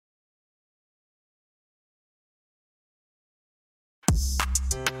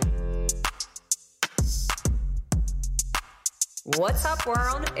What's up,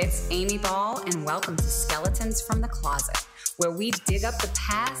 world? It's Amy Ball, and welcome to Skeletons from the Closet, where we dig up the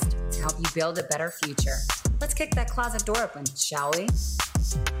past to help you build a better future. Let's kick that closet door open, shall we?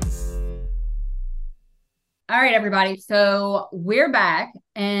 All right, everybody. So we're back.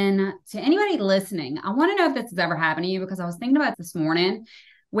 And to anybody listening, I want to know if this has ever happened to you, because I was thinking about it this morning,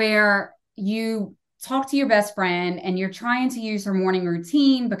 where you talk to your best friend and you're trying to use her morning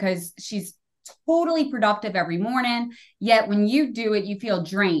routine because she's totally productive every morning. Yet when you do it, you feel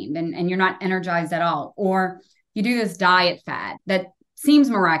drained and you're not energized at all. Or you do this diet fad that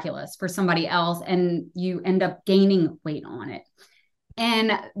seems miraculous for somebody else and you end up gaining weight on it.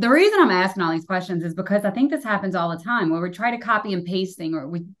 And the reason I'm asking all these questions is because I think this happens all the time, where we try to copy and paste things, or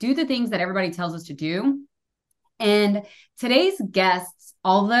we do the things that everybody tells us to do. And today's guest,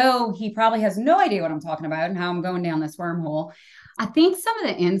 although he probably has no idea what I'm talking about and how I'm going down this wormhole, I think some of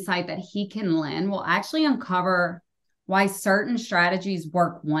the insight that he can lend will actually uncover why certain strategies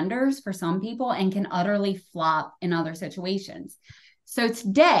work wonders for some people and can utterly flop in other situations. So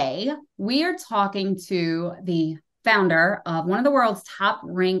today we are talking to the founder of one of the world's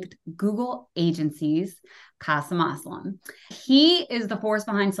top-ranked Google agencies, Kasim Aslam. He is the force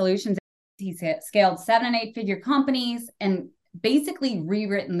behind solutions. He's scaled 7- and 8-figure companies and basically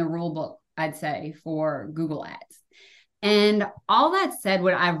rewritten the rule book, I'd say, for Google Ads. And all that said,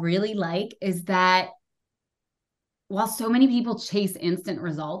 what I really like is that while so many people chase instant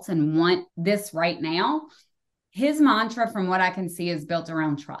results and want this right now, his mantra, from what I can see, is built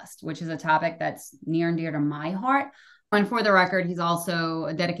around trust, which is a topic that's near and dear to my heart. And for the record, he's also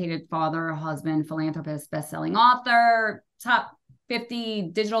a dedicated father, husband, philanthropist, best-selling author, top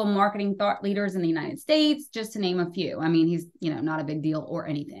 50 digital marketing thought leaders in the United States, just to name a few. I mean, he's, not a big deal or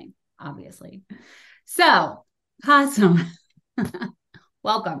anything, obviously. So, Kasim,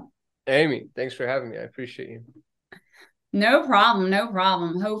 welcome. Amy, thanks for having me. I appreciate you. No problem. No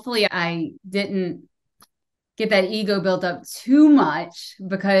problem. Hopefully I didn't get that ego built up too much,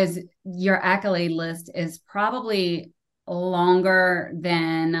 because your accolade list is probably longer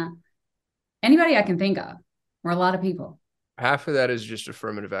than anybody I can think of, or a lot of people. Half of that is just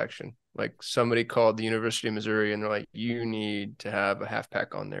affirmative action. Like somebody called the University of Missouri and they're like, you need to have a half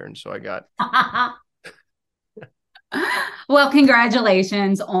pack on there. And so I got. Well,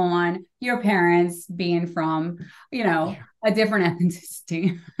 congratulations on your parents being from, a different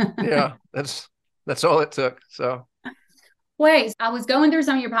ethnicity. Yeah, that's all it took. So. Wait, I was going through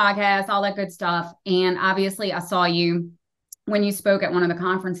some of your podcasts, all that good stuff. And obviously I saw you when you spoke at one of the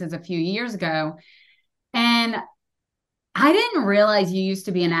conferences a few years ago. And I didn't realize you used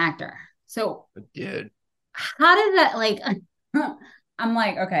to be an actor. So I did. How did that, I'm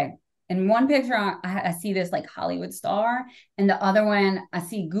like, okay, in one picture, I see this like Hollywood star, and the other one, I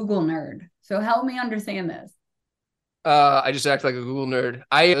see Google nerd. So help me understand this. I just act like a Google nerd.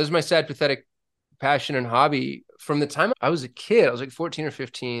 It was my sad, pathetic passion and hobby from the time I was a kid. I was like 14 or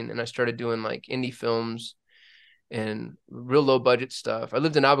 15, and I started doing like indie films and real low budget stuff. I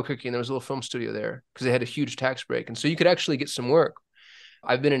lived in Albuquerque, and there was a little film studio there because they had a huge tax break. And so you could actually get some work.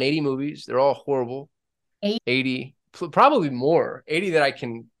 I've been in 80 movies. They're all horrible. 80, probably more. 80 that I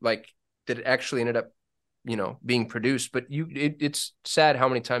can that actually ended up, being produced. But it's sad how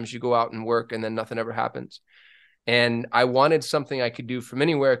many times you go out and work and then nothing ever happens. And I wanted something I could do from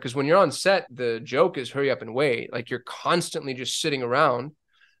anywhere, because when you're on set, the joke is hurry up and wait. Like, you're constantly just sitting around,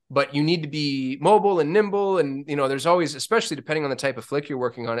 but you need to be mobile and nimble. And, there's always, especially depending on the type of flick you're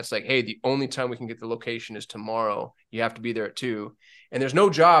working on, it's like, hey, the only time we can get the location is tomorrow. You have to be there at 2. And there's no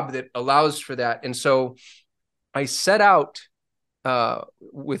job that allows for that. And so I set out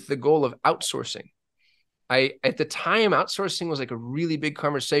with the goal of outsourcing. At the time, outsourcing was like a really big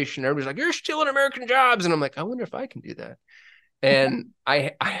conversation. Everybody's like, you're stealing American jobs. And I'm like, I wonder if I can do that. And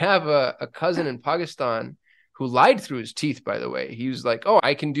I have a cousin in Pakistan who lied through his teeth, by the way. He was like, oh,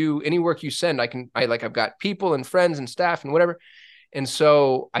 I can do any work you send. I've got people and friends and staff and whatever. And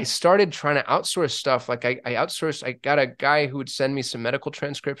so I started trying to outsource stuff. Like I outsourced, I got a guy who would send me some medical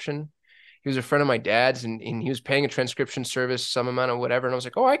transcription. He was a friend of my dad's, and he was paying a transcription service, some amount of whatever. And I was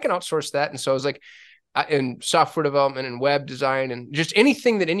like, oh, I can outsource that. And so I was like, in software development and web design and just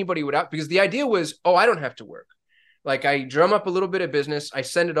anything that anybody would because the idea was, oh, I don't have to work. Like, I drum up a little bit of business. I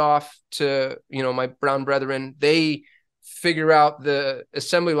send it off to, my brown brethren. They figure out the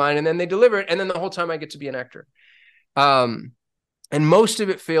assembly line and then they deliver it. And then the whole time I get to be an actor. And most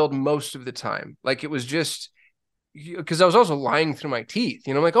of it failed most of the time. Like, it was just because I was also lying through my teeth,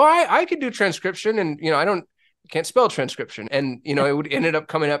 I'm like, oh, I could do transcription, and, can't spell transcription. And, it would ended up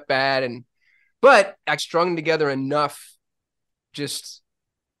coming up bad. But I strung together enough just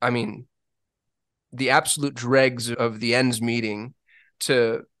I mean, the absolute dregs of the ends meeting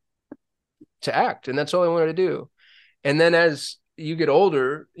to act. And that's all I wanted to do. And then as you get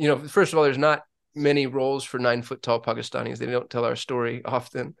older, first of all, there's not many roles for 9 foot tall Pakistanis. They don't tell our story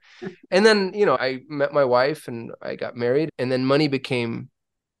often. And then, I met my wife and I got married, and then money became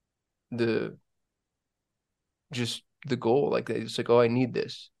the just the goal. Like it's like, oh, I need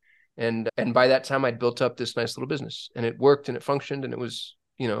this. And by that time I'd built up this nice little business, and it worked and it functioned, and it was,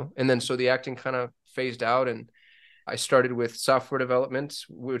 and then so the acting kind of phased out, and I started with software development,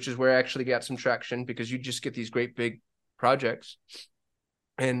 which is where I actually got some traction, because you just get these great big projects.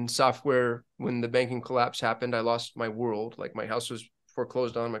 And software, when the banking collapse happened, I lost my world. Like my house was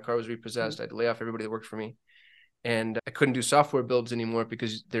foreclosed on, my car was repossessed. I had to lay off everybody that worked for me. And I couldn't do software builds anymore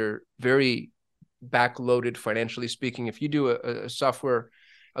because they're very backloaded financially speaking. If you do a software,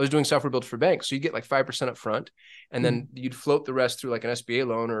 I was doing software builds for banks, so you get like 5% up front, and then you'd float the rest through like an SBA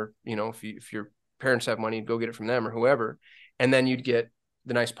loan, or if your parents have money, you'd go get it from them or whoever, and then you'd get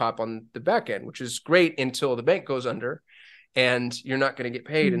the nice pop on the back end, which is great until the bank goes under and you're not going to get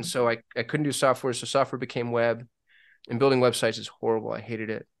paid. And so I couldn't do software, so software became web, and building websites is horrible. I hated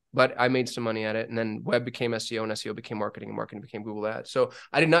it. But I made some money at it, and then web became SEO, and SEO became marketing, and marketing became Google Ads. So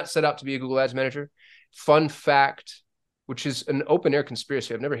I did not set out to be a Google Ads manager. Fun fact, which is an open air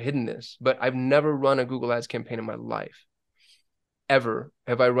conspiracy, I've never hidden this, but I've never run a Google Ads campaign in my life. Ever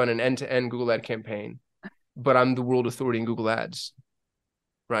have I run an end-to-end Google Ad campaign, but I'm the world authority in Google Ads,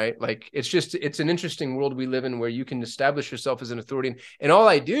 right? Like it's an interesting world we live in, where you can establish yourself as an authority. And all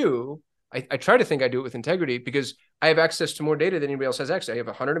I do, I try to think I do it with integrity, because I have access to more data than anybody else has access. I have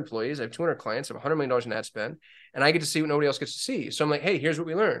 100 employees, I have 200 clients, I have $100 million in ad spend, and I get to see what nobody else gets to see. So I'm like, hey, here's what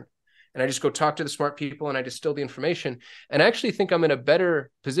we learned. And I just go talk to the smart people, and I distill the information. And I actually think I'm in a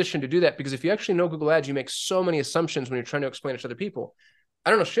better position to do that, because if you actually know Google Ads, you make so many assumptions when you're trying to explain it to other people.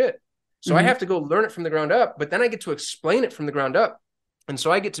 I don't know shit. So I have to go learn it from the ground up, but then I get to explain it from the ground up. And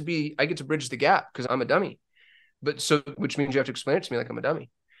so I get to bridge the gap, because I'm a dummy. Which means you have to explain it to me like I'm a dummy.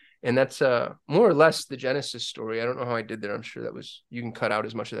 And that's more or less the genesis story. I don't know how I did there. I'm sure you can cut out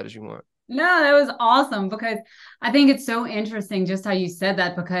as much of that as you want. No, that was awesome, because I think it's so interesting just how you said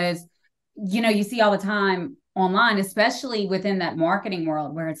that, because, you see all the time online, especially within that marketing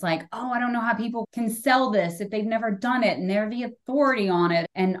world, where it's like, oh, I don't know how people can sell this if they've never done it, and they're the authority on it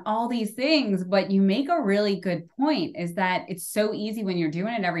and all these things. But you make a really good point, is that it's so easy when you're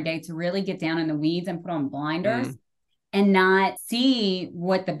doing it every day to really get down in the weeds and put on blinders and not see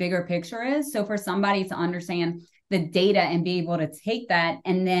what the bigger picture is. So for somebody to understand the data and be able to take that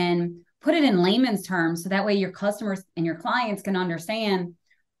and then put it in layman's terms, so that way your customers and your clients can understand,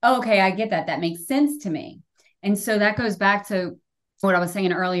 oh, okay, I get that. That makes sense to me. And so that goes back to what I was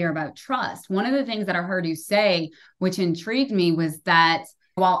saying earlier about trust. One of the things that I heard you say, which intrigued me, was that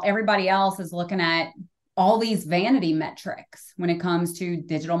while everybody else is looking at all these vanity metrics when it comes to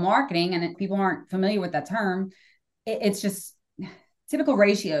digital marketing, and people aren't familiar with that term, it's just typical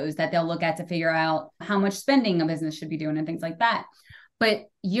ratios that they'll look at to figure out how much spending a business should be doing and things like that. But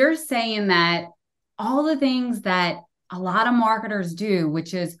you're saying that all the things that a lot of marketers do,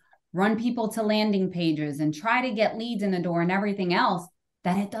 which is run people to landing pages and try to get leads in the door and everything else,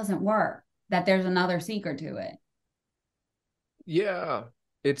 that it doesn't work, that there's another secret to it. Yeah,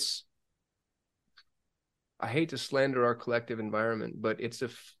 I hate to slander our collective environment, but it's a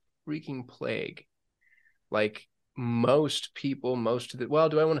freaking plague. Like, most people, well,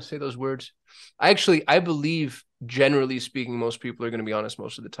 do I want to say those words? I believe, generally speaking, most people are going to be honest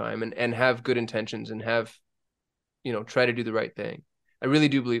most of the time, and have good intentions, and have, try to do the right thing. I really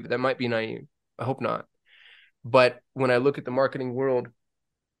do believe it. That might be naive. I hope not. But when I look at the marketing world,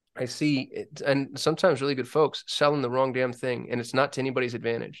 I see it, and sometimes really good folks selling the wrong damn thing, and it's not to anybody's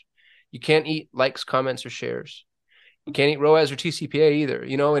advantage. You can't eat likes, comments, or shares. You can't eat ROAS or TCPA either,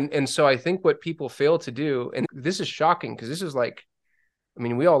 and so I think what people fail to do, and this is shocking, because this is like,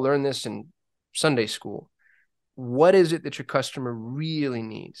 we all learn this in Sunday school. What is it that your customer really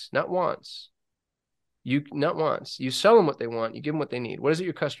needs? Not wants. You sell them what they want. You give them what they need. What is it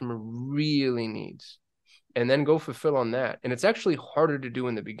your customer really needs? And then go fulfill on that. And it's actually harder to do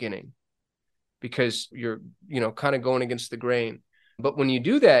in the beginning, because you're, kind of going against the grain. But when you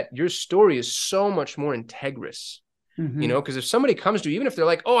do that, your story is so much more integrous. Because if somebody comes to you, even if they're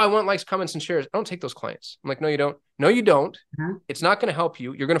like, oh, I want likes, comments, and shares, I don't take those clients. I'm like, no, you don't. No, you don't. It's not going to help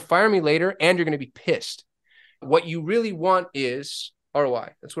you. You're going to fire me later, and you're going to be pissed. What you really want is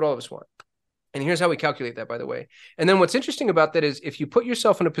ROI. That's what all of us want. And here's how we calculate that, by the way. And then what's interesting about that is, if you put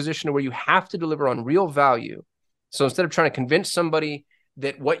yourself in a position where you have to deliver on real value, so instead of trying to convince somebody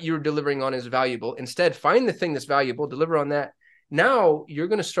that what you're delivering on is valuable, instead find the thing that's valuable, deliver on that, Now you're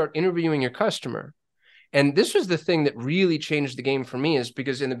going to start interviewing your customer. And this was the thing that really changed the game for me, is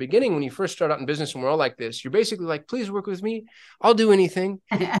because in the beginning, when you first start out in business and we're all like this, you're basically like, please work with me. I'll do anything.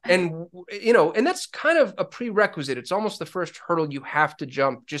 And, and that's kind of a prerequisite. It's almost the first hurdle you have to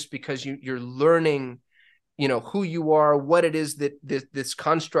jump, just because you're learning, who you are, what it is that this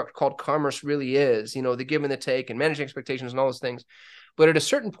construct called commerce really is, the give and the take and managing expectations and all those things. But at a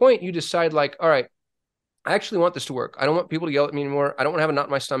certain point, you decide like, all right, I actually want this to work. I don't want people to yell at me anymore. I don't want to have a knot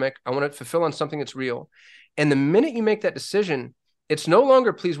in my stomach. I want to fulfill on something that's real. And the minute you make that decision, it's no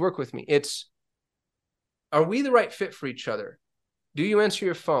longer please work with me. It's, are we the right fit for each other? Do you answer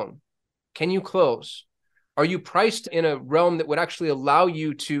your phone? Can you close? Are you priced in a realm that would actually allow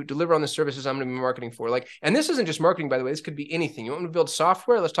you to deliver on the services I'm going to be marketing for? And this isn't just marketing, by the way. This could be anything. You want me to build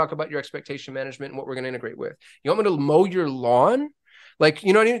software? Let's talk about your expectation management and what we're going to integrate with. You want me to mow your lawn? What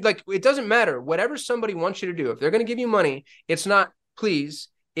I mean? It doesn't matter. Whatever somebody wants you to do, if they're going to give you money, it's not please,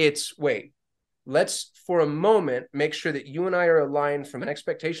 it's wait. Let's, for a moment, make sure that you and I are aligned from an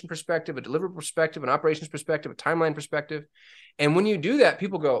expectation perspective, a delivery perspective, an operations perspective, a timeline perspective. And when you do that,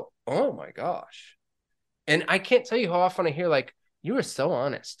 people go, oh my gosh. And I can't tell you how often I hear like, you are so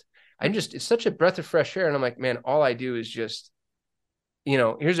honest. It's such a breath of fresh air. And I'm like, man, all I do is just,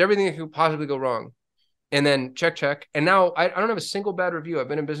 here's everything that could possibly go wrong. And then check. And now I don't have a single bad review. I've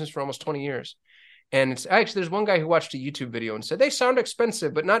been in business for almost 20 years. And it's actually, there's one guy who watched a YouTube video and said, they sound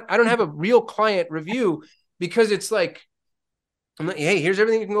expensive, but I don't have a real client review, because it's like, I'm like, hey, here's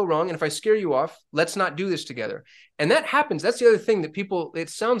everything that can go wrong. And if I scare you off, let's not do this together. And that happens. That's the other thing that it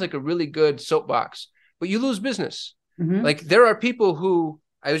sounds like a really good soapbox, but you lose business. Mm-hmm. Like there are people who,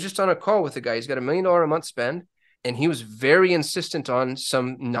 I was just on a call with a guy, he's got $1 million a month spend. And he was very insistent on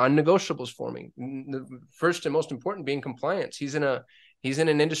some non-negotiables for me. The first and most important being compliance. He's in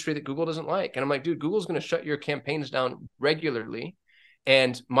an industry that Google doesn't like. And I'm like, dude, Google's going to shut your campaigns down regularly.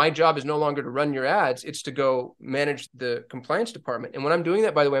 And my job is no longer to run your ads. It's to go manage the compliance department. And when I'm doing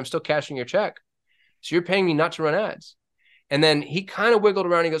that, by the way, I'm still cashing your check. So you're paying me not to run ads. And then he kind of wiggled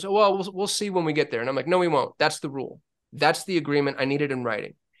around. He goes, oh, well, we'll see when we get there. And I'm like, no, we won't. That's the rule. That's the agreement. I need it in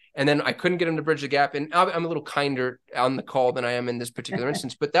writing. And then I couldn't get him to bridge the gap. And I'm a little kinder on the call than I am in this particular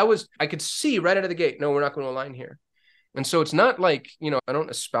instance. But I could see right out of the gate, no, we're not going to align here. And so it's not like, I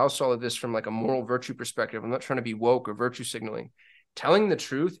don't espouse all of this from like a moral virtue perspective. I'm not trying to be woke or virtue signaling. Telling the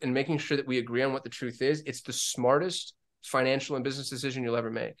truth and making sure that we agree on what the truth is, it's the smartest financial and business decision you'll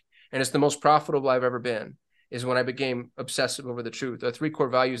ever make. And it's the most profitable I've ever been, is when I became obsessive over the truth. There are 3 core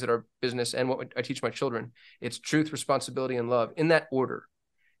values that are business and what I teach my children. It's truth, responsibility, and love, in that order.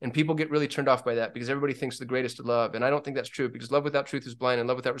 And people get really turned off by that because everybody thinks the greatest of love. And I don't think that's true, because love without truth is blind and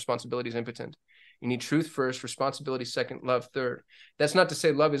love without responsibility is impotent. You need truth first, responsibility second, love third. That's not to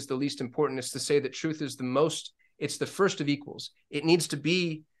say love is the least important. It's to say that truth is it's the first of equals. It needs to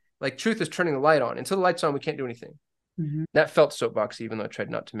be like truth is turning the light on. Until the light's on, we can't do anything. Mm-hmm. That felt soapboxy, even though I tried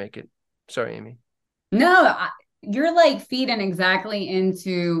not to make it. Sorry, Amy. No, you're like feeding exactly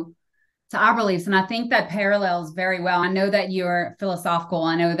into our beliefs. And I think that parallels very well. I know that you're philosophical.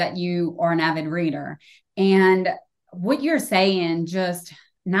 I know that you are an avid reader. And what you're saying, just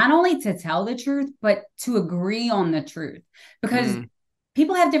not only to tell the truth, but to agree on the truth. Because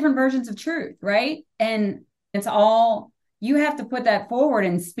people have different versions of truth, right? And it's all, you have to put that forward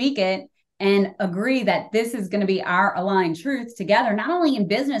and speak it and agree that this is going to be our aligned truth together, not only in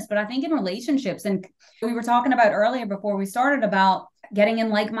business, but I think in relationships. And we were talking about earlier before we started about getting in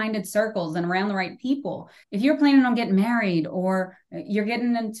like-minded circles and around the right people. If you're planning on getting married or you're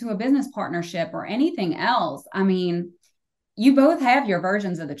getting into a business partnership or anything else, I mean, you both have your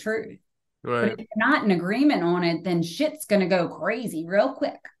versions of the truth. Right. But if you're not in agreement on it, then shit's going to go crazy real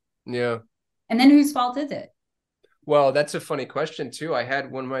quick. Yeah. And then whose fault is it? Well, that's a funny question too. I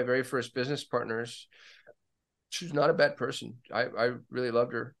had one of my very first business partners. She was not a bad person. I really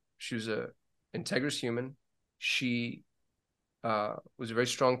loved her. She was a integrous human. She was a very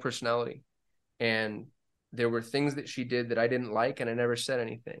strong personality. And there were things that she did that I didn't like, and I never said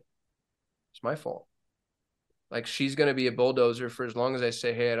anything. It's my fault. Like, she's going to be a bulldozer for as long as I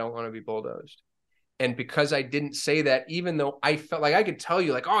say, hey, I don't want to be bulldozed. And because I didn't say that, even though I felt like I could tell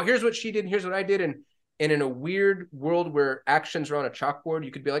you like, oh, here's what she did and here's what I did. And in a weird world where actions are on a chalkboard, you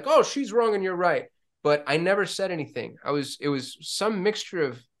could be like, oh, she's wrong and you're right. But I never said anything. It was some mixture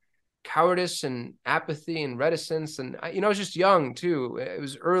of cowardice and apathy and reticence. And I was just young too. It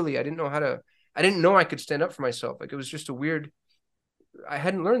was early. I didn't know I could stand up for myself. Like, it was just I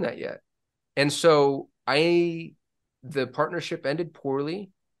hadn't learned that yet. And so the partnership ended poorly,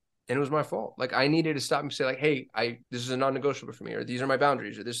 and it was my fault. Like, I needed to stop and say like, hey, this is a non-negotiable for me, or these are my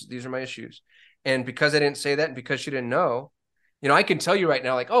boundaries, or these are my issues. And because I didn't say that, and because she didn't know, I can tell you right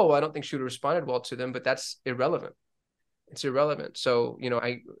now, like, oh, well, I don't think she would have responded well to them, but that's irrelevant. It's irrelevant. So,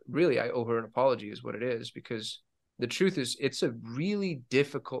 I owe her an apology is what it is, because the truth is it's a really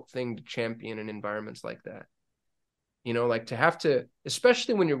difficult thing to champion in environments like that. Like to have to,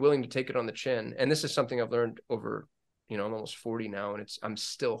 especially when you're willing to take it on the chin. And this is something I've learned over, I'm almost 40 now, and I'm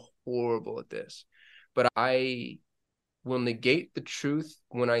still horrible at this, but I will negate the truth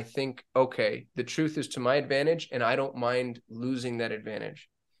when I think, okay, the truth is to my advantage and I don't mind losing that advantage.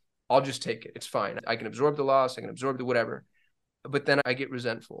 I'll just take it. It's fine. I can absorb the loss. I can absorb the whatever. But then I get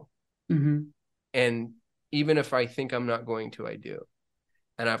resentful. Mm-hmm. And even if I think I'm not going to, I do.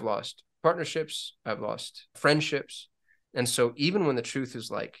 And I've lost partnerships. I've lost friendships. And so even when the truth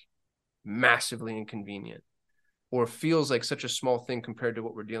is like massively inconvenient or feels like such a small thing compared to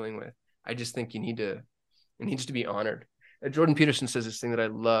what we're dealing with, I just think it needs to be honored. Jordan Peterson says this thing that I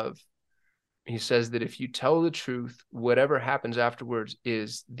love. He says that if you tell the truth, whatever happens afterwards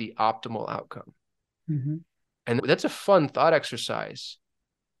is the optimal outcome. Mm-hmm. And that's a fun thought exercise,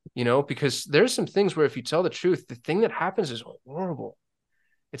 because there's some things where if you tell the truth, the thing that happens is horrible.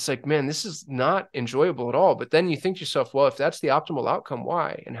 It's like, man, this is not enjoyable at all. But then you think to yourself, well, if that's the optimal outcome,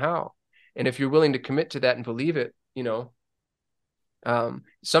 why and how? And if you're willing to commit to that and believe it,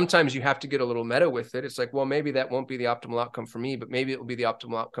 sometimes you have to get a little meta with it. It's like, well, maybe that won't be the optimal outcome for me, but maybe it will be the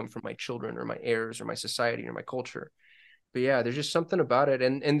optimal outcome for my children or my heirs or my society or my culture. But yeah, there's just something about it.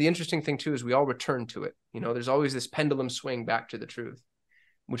 And the interesting thing too is we all return to it. There's always this pendulum swing back to the truth,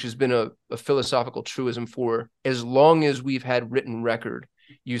 which has been a philosophical truism for as long as we've had written record.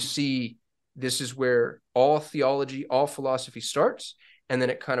 You see, this is where all theology, all philosophy starts. And then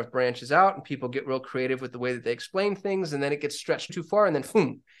it kind of branches out and people get real creative with the way that they explain things. And then it gets stretched too far and then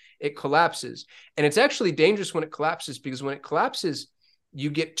boom, it collapses. And it's actually dangerous when it collapses, because when it collapses, you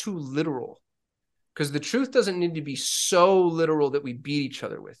get too literal, because the truth doesn't need to be so literal that we beat each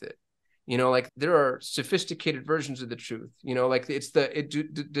other with it. Like there are sophisticated versions of the truth, like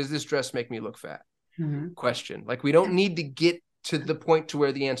does this dress make me look fat? Mm-hmm. Question. Like we don't need to get to the point to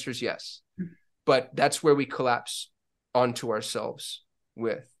where the answer is yes, but that's where we collapse onto ourselves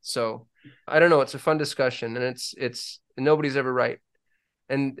with. So I don't know. It's a fun discussion, and it's nobody's ever right.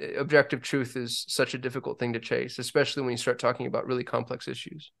 And objective truth is such a difficult thing to chase, especially when you start talking about really complex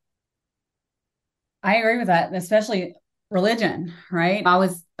issues. I agree with that, especially religion, right? I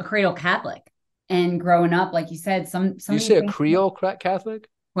was a cradle Catholic, and growing up, like you said, some you say a Creole Catholic?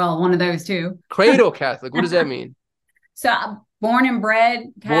 Well, one of those too. Cradle Catholic. What does that mean? So I'm born and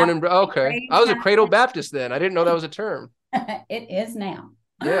bred Catholic. Born and bred. Okay. I was a cradle Baptist then. I didn't know that was a term. It is now.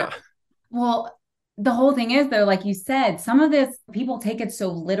 Yeah. Well, the whole thing is though, like you said, some of this people take it so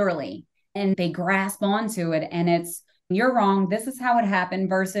literally and they grasp onto it, and it's, you're wrong, this is how it happened,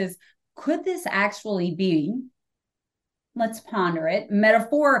 versus could this actually be, let's ponder it,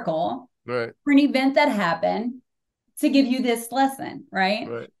 metaphorical, right, for an event that happened to give you this lesson, right?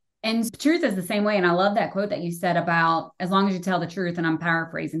 Right. And truth is the same way. And I love that quote that you said about, as long as you tell the truth, and I'm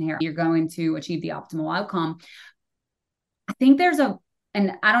paraphrasing here, you're going to achieve the optimal outcome. I think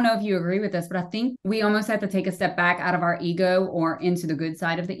and I don't know if you agree with this, but I think we almost have to take a step back out of our ego or into the good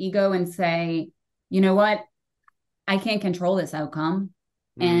side of the ego and say, you know what? I can't control this outcome.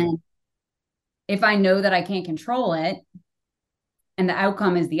 And if I know that I can't control it and the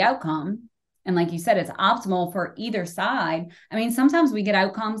outcome is the outcome, and like you said, it's optimal for either side. I mean, sometimes we get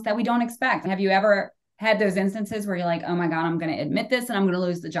outcomes that we don't expect. Have you ever had those instances where you're like, oh my God, I'm going to admit this and I'm going to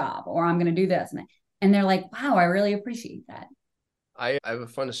lose the job, or I'm going to do this? And they're like, wow, I really appreciate that. I have a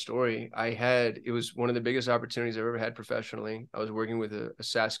fun story. It was one of the biggest opportunities I've ever had professionally. I was working with a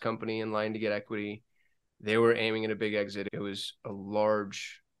SaaS company in line to get equity. They were aiming at a big exit. It was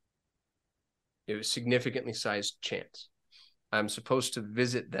significantly sized chance. I'm supposed to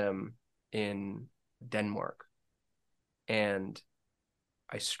visit them in Denmark, and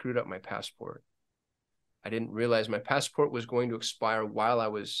I screwed up my passport. I didn't realize my passport was going to expire while I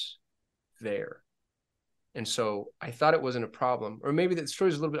was there. And so I thought it wasn't a problem, or maybe the story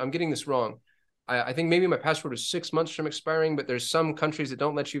is a little bit, I'm getting this wrong. I think maybe my passport was 6 months from expiring, but there's some countries that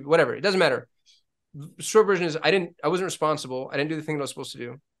don't let you, whatever, it doesn't matter. Short version is I wasn't responsible. I didn't do the thing that I was supposed to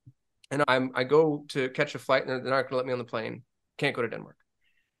do. And I go to catch a flight and they're not going to let me on the plane. Can't go to Denmark.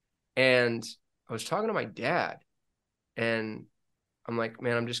 And I was talking to my dad, and I'm like,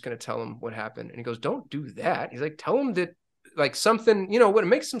 man, I'm just going to tell him what happened. And he goes, don't do that. He's like, tell him that, like, something, what,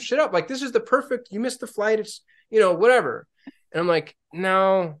 make some shit up. Like, this is the perfect, you missed the flight. It's, whatever. And I'm like,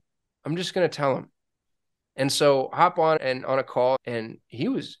 no, I'm just going to tell him. And so hop on a call, and he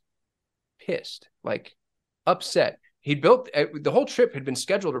was pissed, like upset. The whole trip had been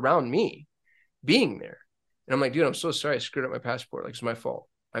scheduled around me being there. And I'm like, dude, I'm so sorry. I screwed up my passport. Like, it's my fault.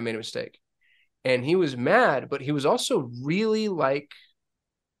 I made a mistake. And he was mad, but he was also really like,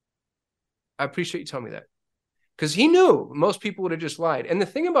 I appreciate you telling me that. Because he knew most people would have just lied. And the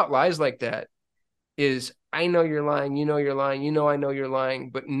thing about lies like that is, I know you're lying, you know you're lying, you know I know you're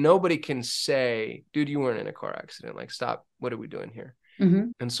lying, but nobody can say, dude, you weren't in a car accident. Like, stop. What are we doing here? Mm-hmm.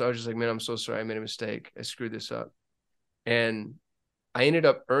 And so I was just like, man, I'm so sorry. I made a mistake. I screwed this up. And I ended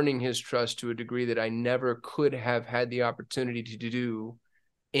up earning his trust to a degree that I never could have had the opportunity to do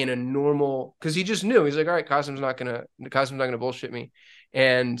in a normal, because he just knew. He's like, all right, Kasim's not gonna bullshit me.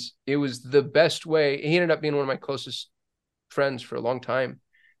 And it was the best way. He ended up being one of my closest friends for a long time.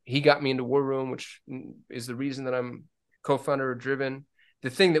 He got me into War Room, which is the reason that I'm co-founder of Driven. The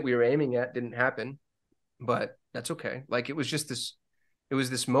thing that we were aiming at didn't happen, but that's okay. Like, it was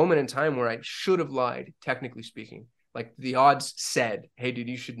this moment in time where I should have lied, technically speaking. Like, the odds said, hey, dude,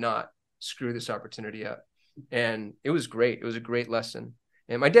 you should not screw this opportunity up. And it was great. It was a great lesson.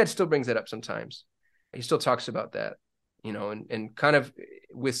 And my dad still brings that up sometimes. He still talks about that, and kind of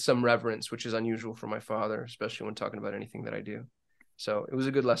with some reverence, which is unusual for my father, especially when talking about anything that I do. So it was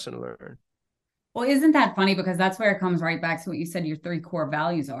a good lesson to learn. Well, isn't that funny? Because that's where it comes right back to what you said your three core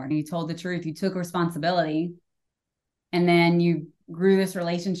values are. You told the truth, you took responsibility, and then you grew this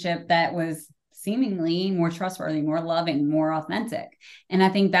relationship that was seemingly more trustworthy, more loving, more authentic. And I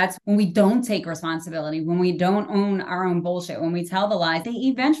think that's when we don't take responsibility, when we don't own our own bullshit, when we tell the lies, they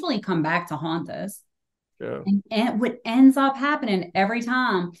eventually come back to haunt us. Yeah. And what ends up happening every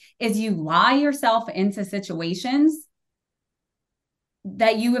time is you lie yourself into situations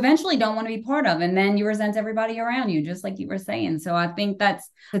that you eventually don't want to be part of. And then you resent everybody around you, just like you were saying. So I think that's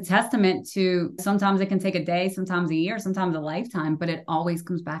a testament to, sometimes it can take a day, sometimes a year, sometimes a lifetime, but it always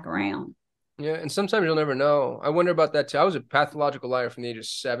comes back around. Yeah. And sometimes you'll never know. I wonder about that too. I was a pathological liar from the age of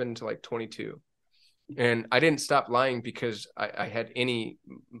 7 to like 22. And I didn't stop lying because I had any,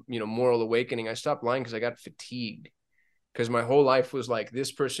 moral awakening. I stopped lying because I got fatigued. Because my whole life was like,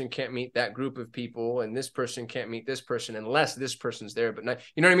 this person can't meet that group of people, and this person can't meet this person unless this person's there. But not,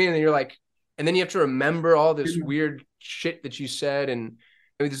 you know what I mean? And then you're like, and then you have to remember all this weird shit that you said. And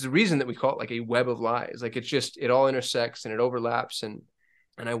I mean, there's a reason that we call it like a web of lies. Like, it all intersects and it overlaps. And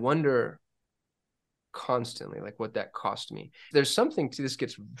I wonder constantly, like, what that cost me. There's something to this,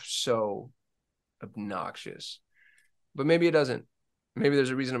 gets so obnoxious, but maybe it doesn't. Maybe there's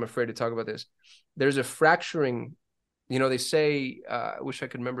a reason I'm afraid to talk about this. There's a fracturing. They say, I wish I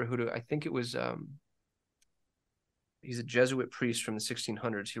could remember I think it was, he's a Jesuit priest from the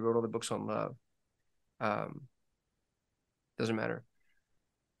 1600s. He wrote all the books on love. Doesn't matter.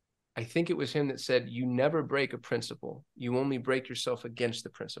 I think it was him that said, you never break a principle. You only break yourself against the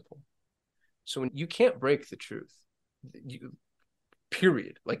principle. So when you can't break the truth,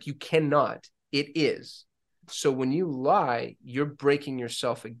 period. Like, you cannot. It is. So when you lie, you're breaking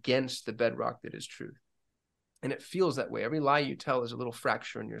yourself against the bedrock that is truth. And it feels that way. Every lie you tell is a little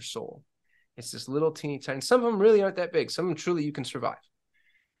fracture in your soul. It's this little teeny tiny. Some of them really aren't that big. Some of them truly you can survive.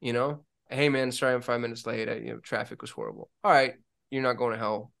 Hey man, sorry I'm 5 minutes late. Traffic was horrible. All right, you're not going to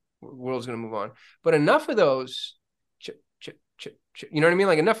hell. The world's going to move on. But enough of those, you know what I mean?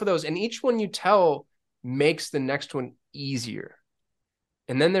 Like, enough of those, and each one you tell makes the next one easier.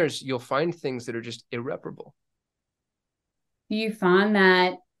 And then you'll find things that are just irreparable. Do you find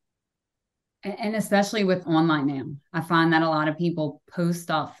that, and especially with online now, I find that a lot of people post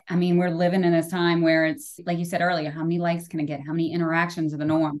stuff. I mean, we're living in this time where it's like you said earlier, how many likes can I get? How many interactions are the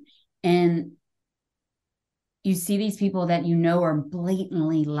norm? And you see these people that are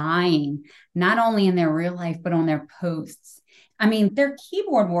blatantly lying, not only in their real life, but on their posts. I mean, they're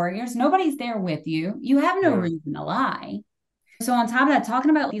keyboard warriors. Nobody's there with you. You have no reason to lie. So on top of that,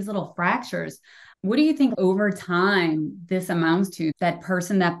 talking about these little fractures, what do you think over time this amounts to? That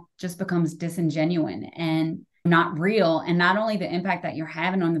person that just becomes disingenuous and not real. And not only the impact that you're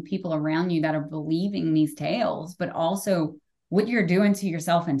having on the people around you that are believing these tales, but also what you're doing to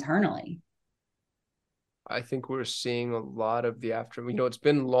yourself internally. I think we're seeing a lot of the after. It's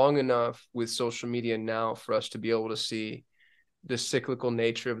been long enough with social media now for us to be able to see the cyclical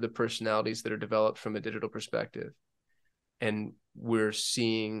nature of the personalities that are developed from a digital perspective. And we're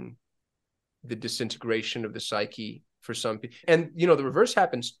seeing the disintegration of the psyche for some people. And, the reverse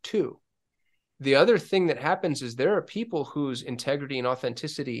happens too. The other thing that happens is there are people whose integrity and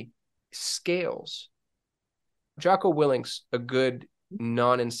authenticity scales. Jocko Willink's a good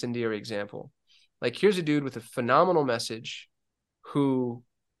non-incendiary example. Like, here's a dude with a phenomenal message who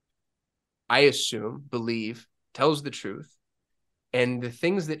I assume, believe, tells the truth. And the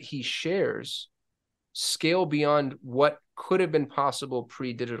things that he shares scale beyond what could have been possible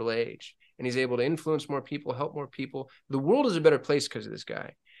pre-digital age. and he's able to influence more people, help more people. The world is a better place because of this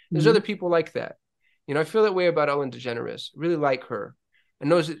guy. There's Mm-hmm. other people like that. I feel that way about Ellen DeGeneres. Really like her.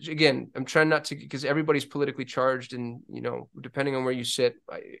 And those, again, I'm trying not to, because everybody's politically charged, and depending on where you sit,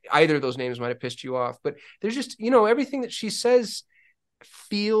 either of those names might have pissed you off. But there's just, everything that she says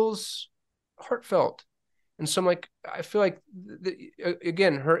feels heartfelt. And so I'm like, I feel like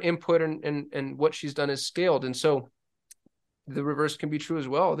again, her input and what she's done is scaled. And so the reverse can be true as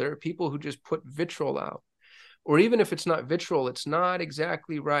well. There are people who just put vitriol out, or even if it's not vitriol, it's not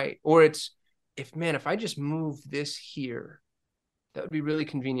exactly right. Or it's, if I just move this here, that would be really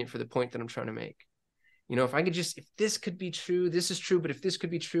convenient for the point that I'm trying to make. If I could just, if this could be true, this is true, but if this could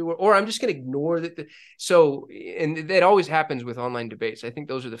be true, or I'm just going to ignore that. So, and that always happens with online debates. I think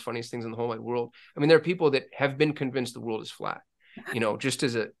those are the funniest things in the whole wide world. I mean, there are people that have been convinced the world is flat, just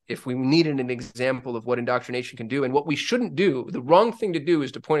as if we needed an example of what indoctrination can do and what we shouldn't do. The wrong thing to do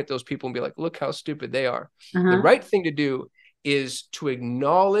is to point at those people and be like, look how stupid they are. The right thing to do is to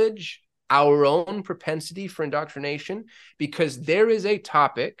acknowledge our own propensity for indoctrination, because there is a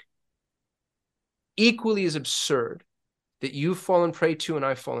topic equally as absurd that you've fallen prey to and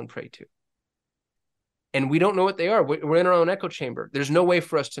I've fallen prey to. And we don't know what they are. We're in our own echo chamber. There's no way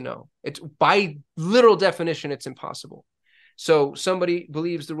for us to know. It's, by literal definition, it's impossible. So somebody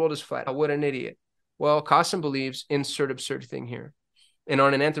believes the world is flat. What an idiot. Well, Kasim believes, insert absurd thing here. And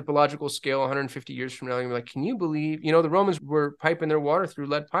on an anthropological scale, 150 years from now, you're like, can you believe, the Romans were piping their water through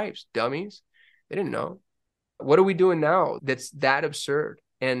lead pipes? Dummies. They didn't know. What are we doing now that's that absurd?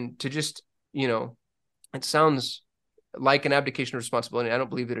 And to just, it sounds like an abdication of responsibility. I don't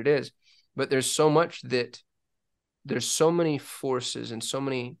believe that it is, but there's so many forces and so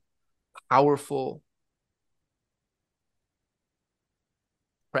many powerful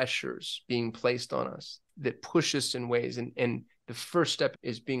pressures being placed on us that push us in ways. And the first step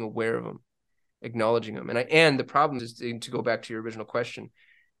is being aware of them, acknowledging them. And the problem is, to go back to your original question,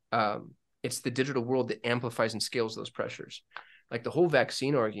 it's the digital world that amplifies and scales those pressures. Like the whole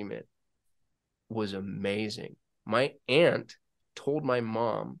vaccine argument was amazing. My aunt told my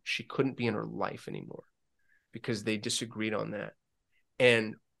mom she couldn't be in her life anymore because they disagreed on that.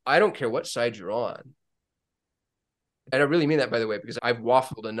 And I don't care what side you're on. And I really mean that, by the way, because I've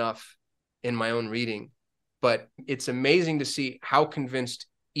waffled enough in my own reading, but it's amazing to see how convinced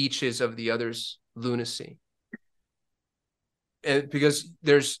each is of the other's lunacy. And because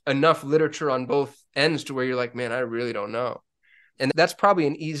there's enough literature on both ends to where you're like, man, I really don't know. And that's probably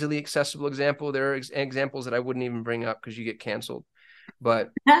an easily accessible example. There are examples that I wouldn't even bring up because you get canceled. But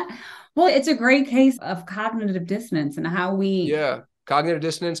well, it's a great case of cognitive dissonance and how cognitive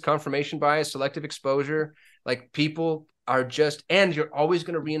dissonance, confirmation bias, selective exposure. Like people are just, and you're always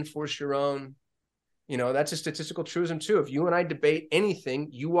going to reinforce your own. That's a statistical truism too. If you and I debate anything,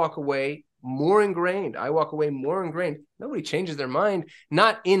 you walk away more ingrained. I walk away more ingrained. Nobody changes their mind,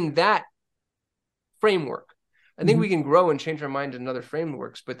 not in that framework. I think we can grow and change our mind in other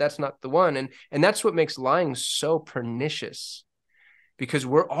frameworks, but that's not the one. And that's what makes lying so pernicious, because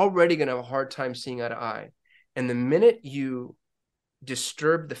we're already going to have a hard time seeing eye to eye. And the minute you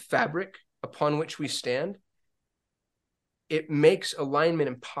disturb the fabric upon which we stand, it makes alignment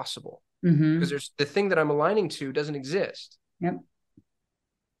impossible, because there's the thing that I'm aligning to doesn't exist. Yep.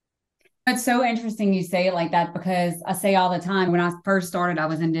 It's so interesting you say it like that, because I say all the time, when I first started, I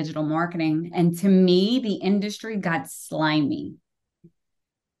was in digital marketing, and to me, the industry got slimy.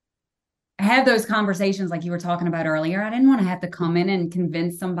 I had those conversations like you were talking about earlier. I didn't want to have to come in and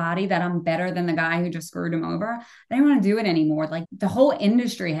convince somebody that I'm better than the guy who just screwed him over. I didn't want to do it anymore. Like the whole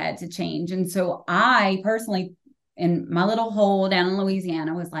industry had to change. And so I personally, in my little hole down in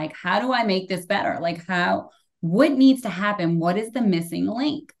Louisiana, was like, how do I make this better? Like what needs to happen? What is the missing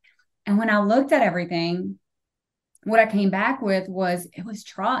link? And when I looked at everything, what I came back with was, it was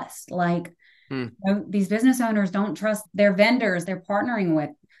trust. Like these business owners don't trust their vendors they're partnering with.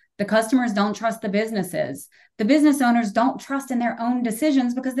 The customers don't trust the businesses. The business owners don't trust in their own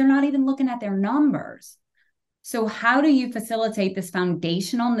decisions because they're not even looking at their numbers. So how do you facilitate this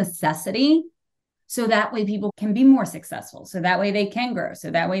foundational necessity so that way people can be more successful, so that way they can grow,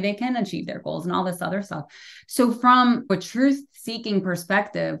 so that way they can achieve their goals and all this other stuff? So from a truth-seeking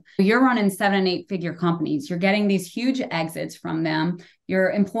perspective, you're running 7 and 8 figure companies. You're getting these huge exits from them.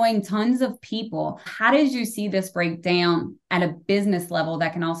 You're employing tons of people. How did you see this break down at a business level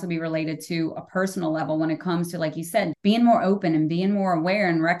that can also be related to a personal level when it comes to, like you said, being more open and being more aware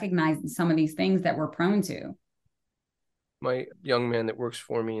and recognizing some of these things that we're prone to? My young man that works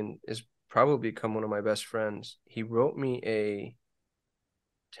for me and is probably become one of my best friends, he wrote me a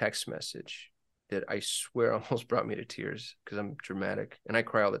text message, that I swear almost brought me to tears because I'm dramatic and I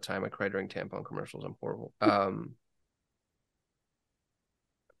cry all the time. I cry during tampon commercials. I'm horrible. I'm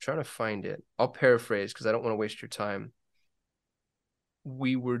trying to find it. I'll paraphrase because I don't want to waste your time.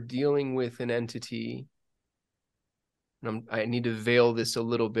 We were dealing with an entity, and I need to veil this a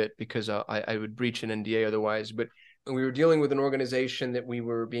little bit because I would breach an NDA otherwise, but we were dealing with an organization that we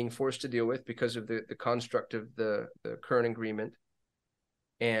were being forced to deal with because of the construct of the current agreement.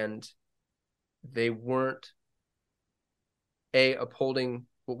 And they weren't A, upholding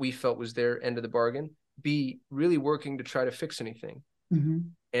what we felt was their end of the bargain, B, really working to try to fix anything. Mm-hmm.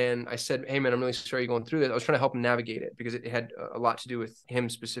 And I said, hey, man, I'm really sorry you're going through this. I was trying to help him navigate it because it had a lot to do with him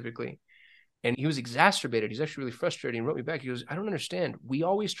specifically. And he was exacerbated. He's actually really frustrated. He wrote me back. He goes, I don't understand. We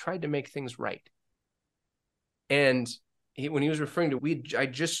always tried to make things right. And when he was referring to, I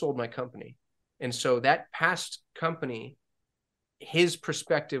just sold my company. And so that past company, his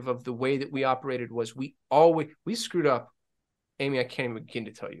perspective of the way that we operated was we screwed up. Amy, I can't even begin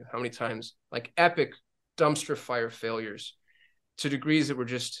to tell you how many times, like epic dumpster fire failures to degrees that were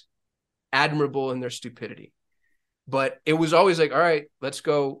just admirable in their stupidity. But it was always like, all right, let's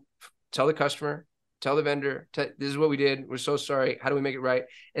go tell the customer, tell the vendor, this is what we did. We're so sorry. How do we make it right?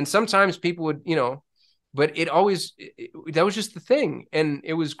 And sometimes people would, but that was just the thing. And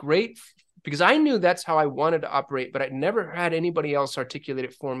it was great because I knew that's how I wanted to operate, but I never had anybody else articulate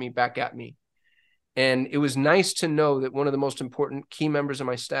it for me back at me. And it was nice to know that one of the most important key members of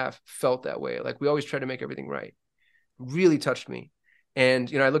my staff felt that way. Like we always try to make everything right. Really touched me. And,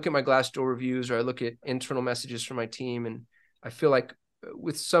 I look at my Glassdoor reviews or I look at internal messages from my team, and I feel like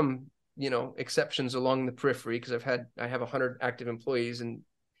with some, exceptions along the periphery, because I have 100 active employees and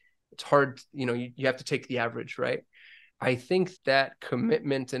it's hard, you have to take the average, right? I think that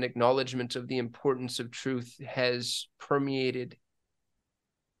commitment and acknowledgement of the importance of truth has permeated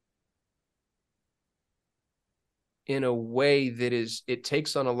in a way that it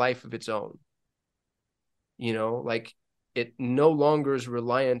takes on a life of its own. Like it no longer is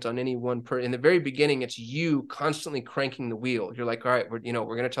reliant on any one person. In the very beginning, it's you constantly cranking the wheel. You're like, all right, we're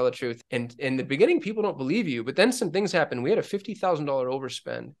going to tell the truth. And in the beginning, people don't believe you, but then some things happen. We had a $50,000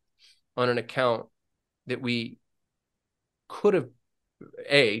 overspend on an account that we could have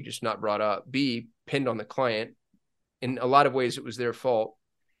A, just not brought up, B, pinned on the client. In a lot of ways, it was their fault,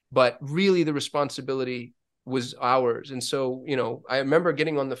 but really the responsibility was ours. And so, I remember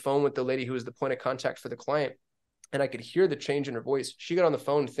getting on the phone with the lady who was the point of contact for the client, and I could hear the change in her voice. She got on the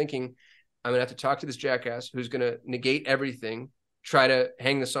phone thinking, I'm going to have to talk to this jackass who's going to negate everything, try to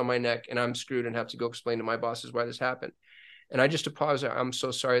hang this on my neck, and I'm screwed and have to go explain to my bosses why this happened. And I just apologized. I'm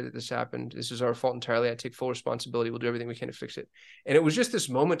so sorry that this happened. This is our fault entirely. I take full responsibility. We'll do everything we can to fix it. And it was just this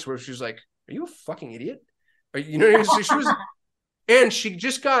moment where she was like, are you a fucking idiot? She was, and she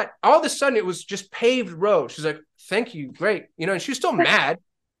just got, all of a sudden it was just paved road. She's like, thank you. Great. And she was still mad.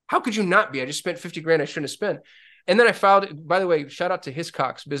 How could you not be? I just spent 50 grand I shouldn't have spent. And then I filed, by the way, shout out to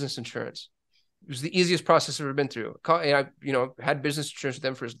Hiscox Business Insurance. It was the easiest process I've ever been through. And I, had business insurance with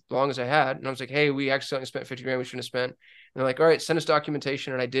them for as long as I had. And I was like, hey, we accidentally spent 50 grand we shouldn't have spent. And they're like, all right, send us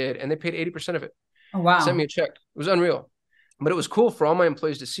documentation. And I did. And they paid 80% of it. Oh, wow. Sent me a check. It was unreal. But it was cool for all my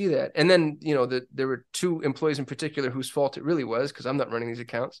employees to see that. And then, there were two employees in particular whose fault it really was, because I'm not running these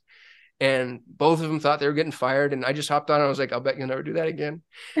accounts. And both of them thought they were getting fired. And I just hopped on and I was like, I'll bet you'll never do that again.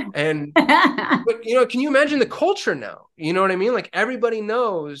 And, but, can you imagine the culture now? You know what I mean? Like everybody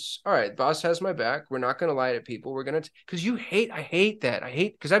knows, all right, boss has my back. We're not going to lie to people. We're going to, because I hate that.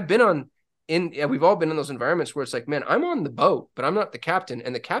 Because I've been we've all been in those environments where it's like, man, I'm on the boat, but I'm not the captain.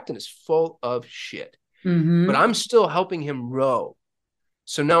 And the captain is full of shit, but I'm still helping him row.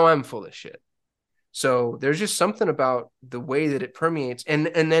 So now I'm full of shit. So there's just something about the way that it permeates. And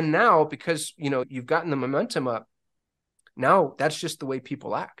then now, because, you've gotten the momentum up, now that's just the way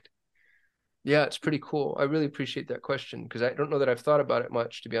people act. Yeah, it's pretty cool. I really appreciate that question, because I don't know that I've thought about it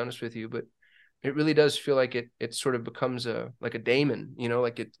much, to be honest with you, but it really does feel like it sort of becomes like a daemon,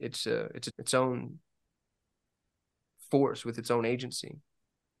 like it's its own force with its own agency.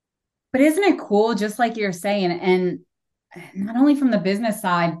 But isn't it cool, just like you're saying, and not only from the business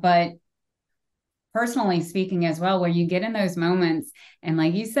side, but personally speaking as well, where you get in those moments and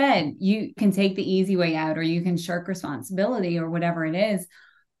like you said, you can take the easy way out or you can shirk responsibility or whatever it is.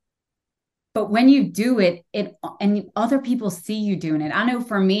 But when you do it and other people see you doing it. I know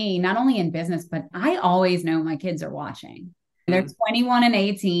for me, not only in business, but I always know my kids are watching. They're 21 and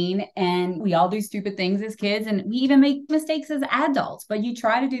 18, and we all do stupid things as kids, and we even make mistakes as adults, but you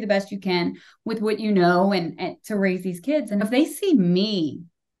try to do the best you can with what you know and to raise these kids. And if they see me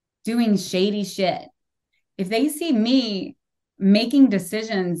doing shady shit, if they see me making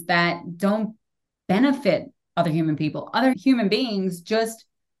decisions that don't benefit other human beings, just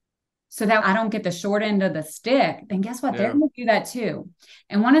so that I don't get the short end of the stick, then guess what? They're Yeah. going to do that too.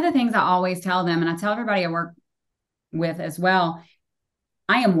 And one of the things I always tell them, and I tell everybody I work with as well,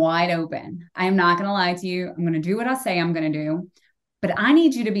 I am wide open. I am not going to lie to you. I'm going to do what I say I'm going to do, but I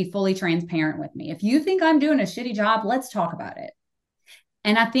need you to be fully transparent with me. If you think I'm doing a shitty job, let's talk about it.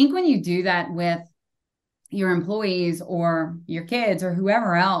 And I think when you do that with your employees or your kids or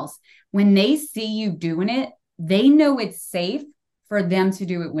whoever else, when they see you doing it, they know it's safe for them to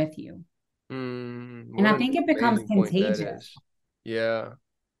do it with you. And What I an think it becomes amazing point that contagious. is. Yeah,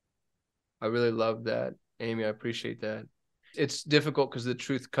 I really love that, Amy. I appreciate that. It's difficult because the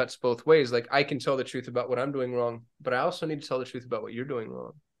truth cuts both ways. Like I can tell the truth about what I'm doing wrong, but I also need to tell the truth about what you're doing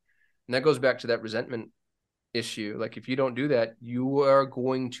wrong. And that goes back to that resentment issue. Like if you don't do that, you are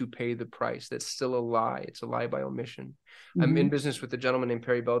going to pay the price. That's still a lie. It's a lie by omission. I'm in Mm-hmm. business with a gentleman named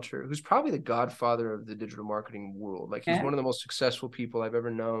Perry Belcher, who's probably the godfather of the digital marketing world. Like he's Yeah. one of the most successful people I've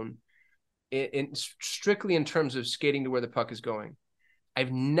ever known strictly in terms of skating to where the puck is going.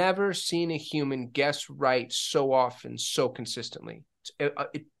 I've never seen a human guess right so often, so consistently.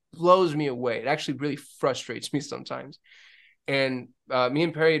 It blows me away. It actually really frustrates me sometimes. And me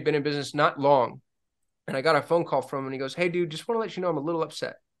and Perry had been in business not long, and I got a phone call from him, and he goes, "Hey, dude, just want to let you know I'm a little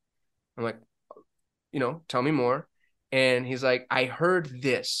upset." I'm like, tell me more. And he's like, "I heard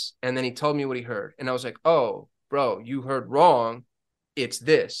this," and then he told me what he heard, and I was like, "Oh, bro, you heard wrong. It's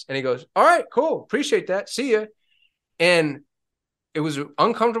this." And he goes, "All right, cool, appreciate that. See ya." And it was an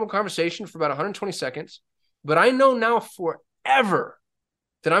uncomfortable conversation for about 120 seconds, but I know now forever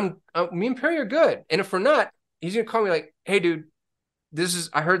that me and Perry are good. And if we're not, he's gonna call me like, "Hey, dude,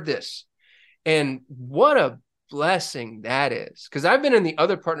 I heard this," and what a blessing that is. Because I've been in the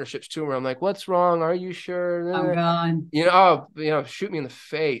other partnerships too, where I'm like, "What's wrong? Are you Oh sure?" God. Shoot me in the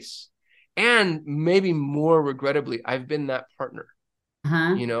face. And maybe more regrettably, I've been that partner,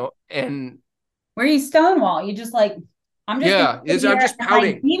 Uh-huh. and Where you stonewall, you just like, I'm just gonna yeah, sit I'm here just and like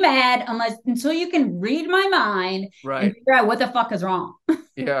pouting. be mad until you can read my mind and Right. figure out what the fuck is wrong.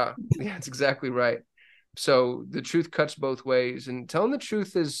 Yeah. Yeah, that's exactly right. So the truth cuts both ways, and telling the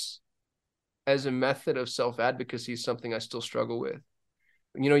truth is as a method of self-advocacy is something I still struggle with.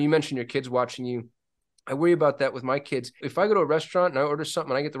 You mentioned your kids watching you. I worry about that with my kids. If I go to a restaurant and I order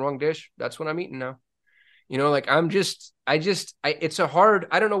something and I get the wrong dish, that's what I'm eating now. Like it's a hard,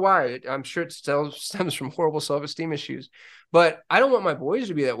 I don't know why. I'm sure it still stems from horrible self-esteem issues, but I don't want my boys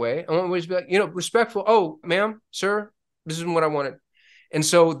to be that way. I want my boys to be like, respectful. "Oh, ma'am, sir, this is what I wanted." And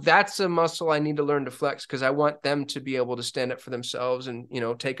so that's a muscle I need to learn to flex because I want them to be able to stand up for themselves and,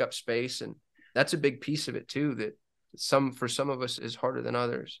 take up space. And that's a big piece of it too, that for some of us is harder than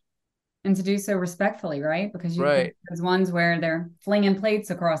others. And to do so respectfully, right? Because Right. there's ones where they're flinging plates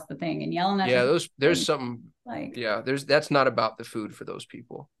across the thing and yelling at Yeah. the There's thing. something. Like, Yeah. That's not about the food for those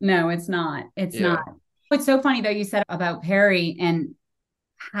people. no, it's not. It's not. Yeah. It's so funny though, you said about Perry and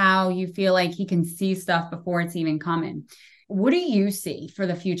how you feel like he can see stuff before it's even coming. What do you see for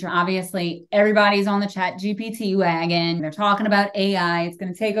the future? Obviously, everybody's on the chat GPT wagon. They're talking about AI. It's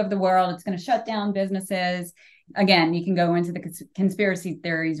going to take over the world. It's going to shut down businesses. Again, you can go into the conspiracy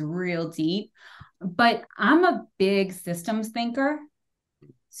theories real deep, but I'm a big systems thinker.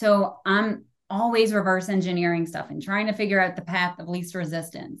 So I'm always reverse engineering stuff and trying to figure out the path of least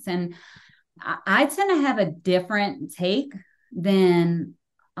resistance. And I tend to have a different take than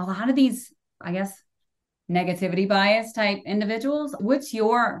a lot of these, I guess, negativity bias type individuals. What's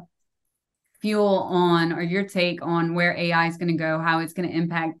your fuel on or your take on where AI is going to go, how it's going to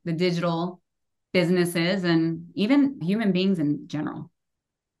impact the digital businesses and even human beings in general?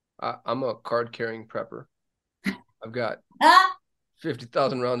 I'm a card carrying prepper. I've got Ah!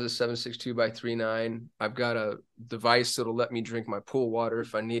 50,000 rounds of 7.62 by 3.9. I've got a device that'll let me drink my pool water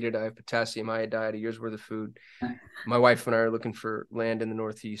if I need it. I have potassium iodide, a year's worth of food. My wife and I are looking for land in the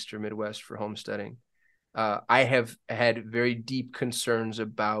Northeast or Midwest for homesteading. I have had very deep concerns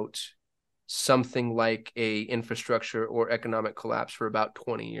about something like a infrastructure or economic collapse for about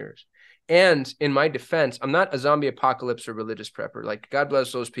 20 years. And in my defense, I'm not a zombie apocalypse or religious prepper. Like, God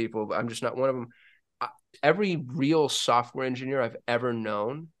bless those people, but I'm just not one of them. Every real software engineer I've ever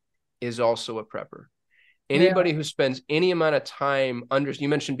known is also a prepper. Anybody Really? who spends any amount of time you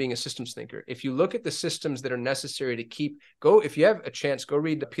mentioned being a systems thinker. If you look at the systems that are necessary to if you have a chance, go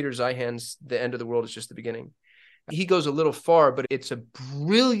read Peter Zeihan's The End of the World is Just the Beginning. He goes a little far, but it's a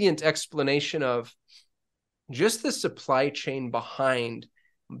brilliant explanation of just the supply chain behind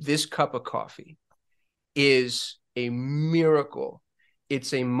this cup of coffee is a miracle.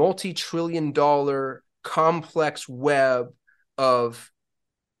 It's a multi-trillion-dollar complex web of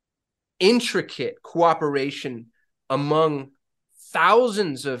intricate cooperation among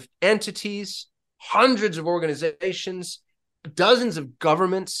thousands of entities, hundreds of organizations, dozens of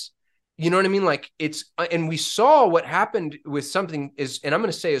governments. You know what I mean? Like and we saw what happened with something and I'm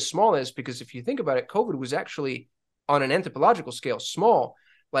going to say as small as, because if you think about it, COVID was actually on an anthropological scale, small.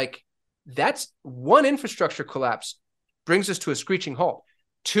 Like that's one infrastructure collapse brings us to a screeching halt.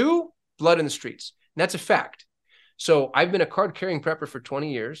 2, blood in the streets. And that's a fact. So I've been a card carrying prepper for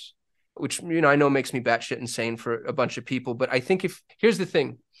 20 years, which, I know makes me batshit insane for a bunch of people. But I think here's the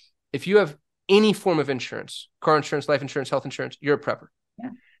thing, if you have any form of insurance, car insurance, life insurance, health insurance, you're a prepper. Yeah.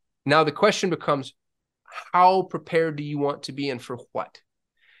 Now the question becomes, how prepared do you want to be and for what?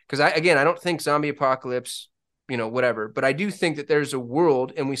 Because I don't think zombie apocalypse, whatever, but I do think that there's a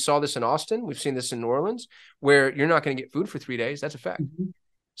world, and we saw this in Austin, we've seen this in New Orleans, where you're not going to get food for 3 days. That's a fact. Mm-hmm.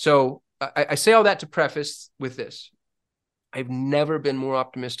 So I say all that to preface with this. I've never been more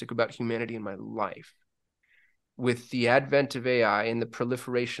optimistic about humanity in my life. With the advent of AI and the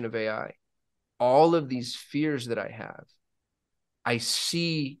proliferation of AI, all of these fears that I have, I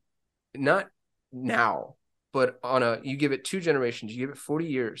see, not now, but you give it 2 generations, you give it 40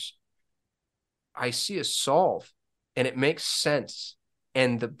 years, I see a solve, and it makes sense.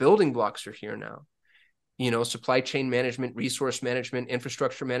 And the building blocks are here now. Supply chain management, resource management,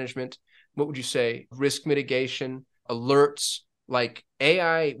 infrastructure management. What would you say? Risk mitigation, alerts, like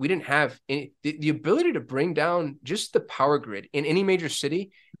AI. We didn't have the ability to bring down just the power grid in any major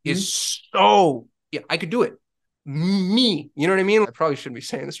city is so, I could do it. Me, you know what I mean? I probably shouldn't be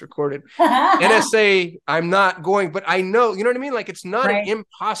saying this recorded. NSA, I'm not going, but I know, you know what I mean? Like it's not an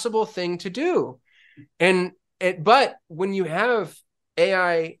impossible thing to do. But when you have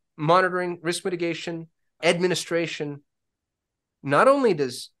AI monitoring, risk mitigation, administration, not only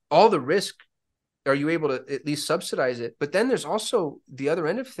does all the risk, are you able to at least subsidize it, but then there's also the other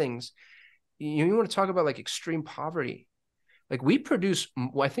end of things. You want to talk about like extreme poverty. Like we produce,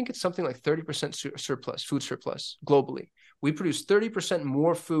 I think it's something like 30% surplus, food surplus globally. We produce 30%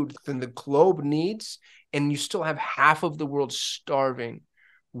 more food than the globe needs, and you still have half of the world starving.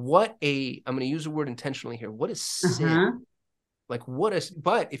 I'm going to use the word intentionally here. What is sin? Like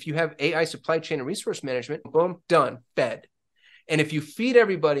but if you have AI supply chain and resource management, boom, done, fed. And if you feed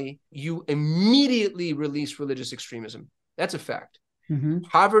everybody, you immediately release religious extremism. That's a fact. Mm-hmm.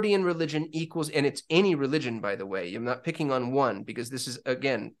 Poverty and religion equals, and it's any religion, by the way. I'm not picking on one, because this is,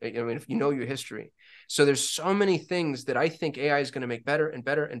 again, if you know your history. So there's so many things that I think AI is going to make better and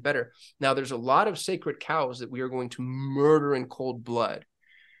better and better. Now, there's a lot of sacred cows that we are going to murder in cold blood.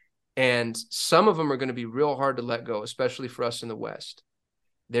 And some of them are going to be real hard to let go, especially for us in the West.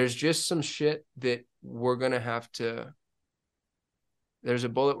 There's just some shit that we're going to have to, there's a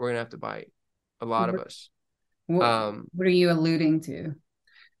bullet we're going to have to bite, a lot of us. What are you alluding to?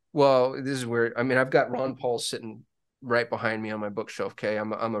 Well, this is where, I've got Ron Paul sitting right behind me on my bookshelf. Okay.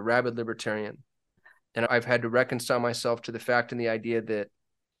 I'm a rabid libertarian, and I've had to reconcile myself to the fact and the idea that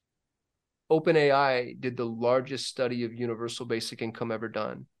OpenAI did the largest study of universal basic income ever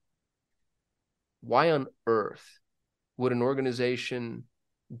done. Why on earth would an organization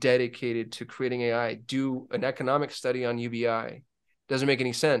dedicated to creating AI do an economic study on UBI? Doesn't make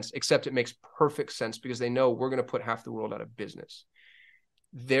any sense, except it makes perfect sense because they know we're going to put half the world out of business.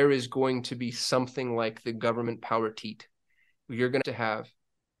 There is going to be something like the government power teat. You're going to have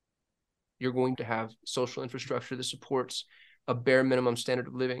social infrastructure that supports a bare minimum standard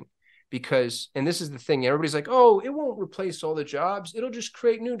of living. Because, and this is the thing, everybody's like, oh, it won't replace all the jobs. It'll just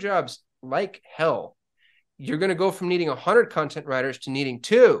create new jobs. Like hell. You're going to go from needing 100 content writers to needing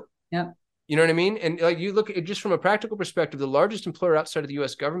 2. Yep. You know what I mean? And like you look at it just from a practical perspective, the largest employer outside of the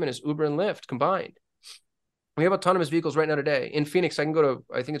US government is Uber and Lyft combined. We have autonomous vehicles right now today. In Phoenix, I can go to,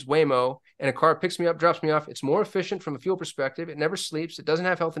 I think it's Waymo, and a car picks me up, drops me off. It's more efficient from a fuel perspective. It never sleeps. It doesn't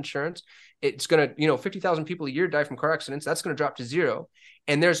have health insurance. It's going to, 50,000 people a year die from car accidents. That's going to drop to 0.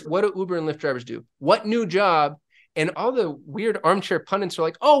 And what do Uber and Lyft drivers do? What new job? And all the weird armchair pundits are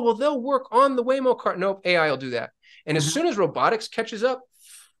like, oh, well, they'll work on the Waymo car. Nope, AI will do that. And as soon as robotics catches up,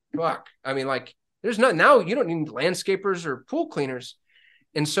 fuck. There's not, now you don't need landscapers or pool cleaners.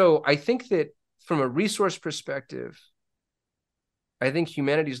 And so I think that from a resource perspective, I think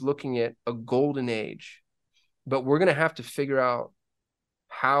humanity's looking at a golden age, but we're going to have to figure out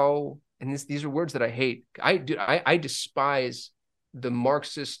how, and these are words that I hate. I despise the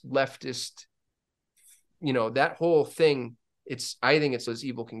Marxist leftist, that whole thing. I think it's as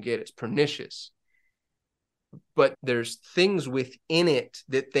evil can get. It's pernicious. But there's things within it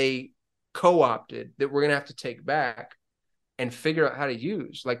that they co-opted that we're going to have to take back and figure out how to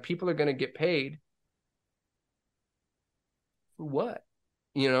use. Like, people are going to get paid for what?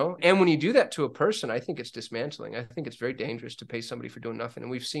 And when you do that to a person, I think it's dismantling. I think it's very dangerous to pay somebody for doing nothing.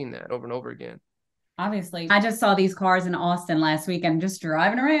 And we've seen that over and over again. Obviously. I just saw these cars in Austin last week. I'm just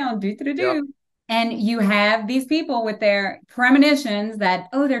driving around, do do Yep. do. And you have these people with their premonitions that,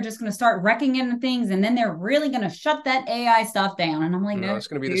 oh, they're just going to start wrecking into things and then they're really going to shut that AI stuff down. And I'm like, No, no, it's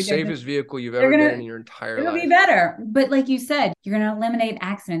going to be the dude, safest vehicle you've they're ever going been to, in your entire it'll be life. better. But like you said, you're going to eliminate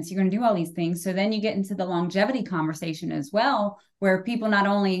accidents. You're going to do all these things. So then you get into the longevity conversation as well, where people not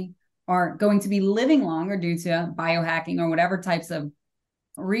only are going to be living longer due to biohacking or whatever types of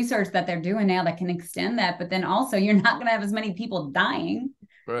research that they're doing now that can extend that, but then also you're not going to have as many people dying,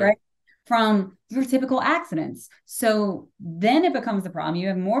 Right. right, from your typical accidents. So then it becomes the problem. You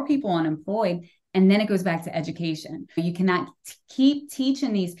have more people unemployed, and then it goes back to education. You cannot keep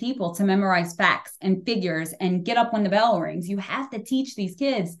teaching these people to memorize facts and figures and get up when the bell rings. You have to teach these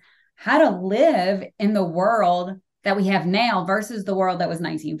kids how to live in the world that we have now versus the world that was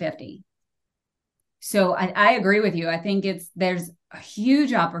 1950. So I agree with you. I think there's a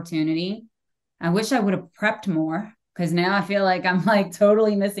huge opportunity. I wish I would have prepped more because now I feel like I'm like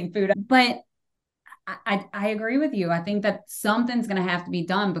totally missing food. But I agree with you. I think that something's going to have to be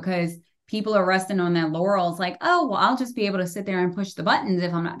done because people are resting on their laurels like, oh, well, I'll just be able to sit there and push the buttons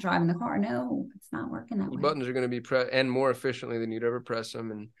if I'm not driving the car. No, it's not working that The way. buttons are going to be and more efficiently than you'd ever press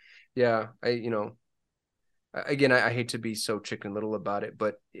them. And yeah, again, I hate to be so chicken little about it,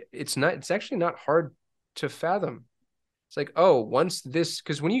 but it's actually not hard to fathom. It's like, oh, once this,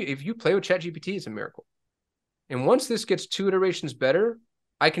 because if you play with ChatGPT, it's a miracle. And once this gets 2 iterations better,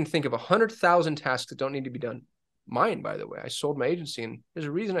 I can think of 100,000 tasks that don't need to be done. Mine, by the way, I sold my agency, and there's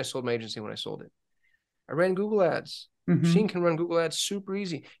a reason I sold my agency when I sold it. I ran Google ads. Machine can run Google ads super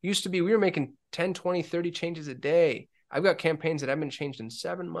easy. Used to be, we were making 10, 20, 30 changes a day. I've got campaigns that haven't been changed in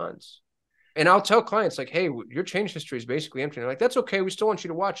 7 months. And I'll tell clients like, hey, your change history is basically empty. And they're like, that's okay. We still want you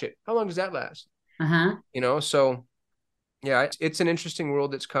to watch it. How long does that last? So yeah, it's an interesting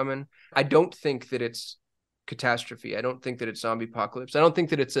world that's coming. I don't think that it's catastrophe. I don't think that it's zombie apocalypse. I don't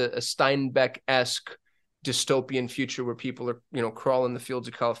think that it's a Steinbeck-esque dystopian future where people are, crawling the fields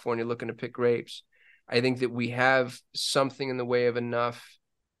of California looking to pick grapes. I think that we have something in the way of enough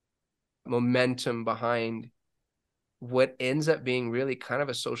momentum behind what ends up being really kind of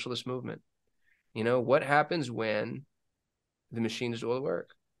a socialist movement. What happens when the machines do all the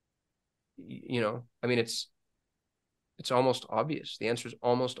work? I mean, it's almost obvious. The answer is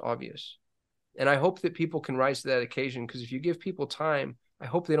almost obvious. And I hope that people can rise to that occasion, because if you give people time, I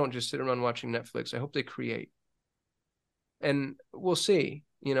hope they don't just sit around watching Netflix. I hope they create. And we'll see.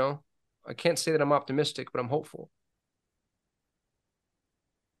 I can't say that I'm optimistic, but I'm hopeful.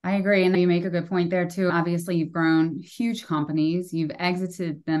 I agree. And you make a good point there too. Obviously, you've grown huge companies, you've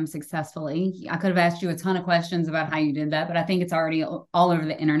exited them successfully. I could have asked you a ton of questions about how you did that, but I think it's already all over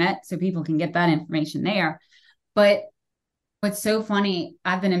the internet. So people can get that information there. But what's so funny,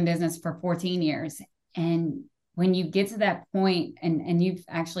 I've been in business for 14 years. And when you get to that point, and you've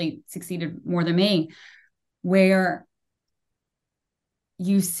actually succeeded more than me, where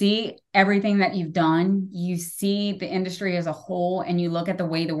you see everything that you've done, you see the industry as a whole, and you look at the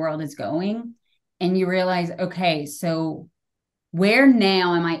way the world is going, and you realize, okay, so where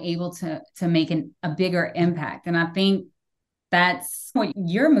now am I able to make a bigger impact? And I think that's what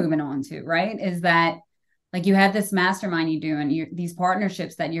you're moving on to, right? Is that like you have this mastermind you do and these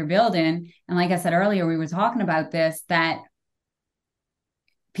partnerships that you're building. And like I said earlier, we were talking about this, that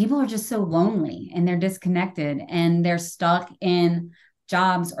people are just so lonely and they're disconnected and they're stuck in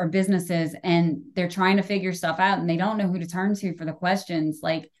jobs or businesses and they're trying to figure stuff out and they don't know who to turn to for the questions.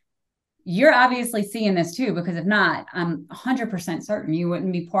 Like, you're obviously seeing this too, because if not, I'm 100% certain you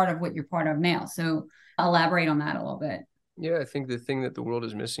wouldn't be part of what you're part of now. So elaborate on that a little bit. Yeah, I think the thing that the world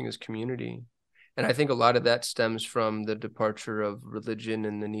is missing is community. And I think a lot of that stems from the departure of religion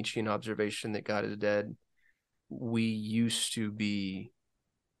and the Nietzschean observation that God is dead. We used to be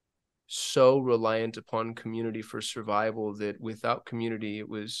so reliant upon community for survival that without community, it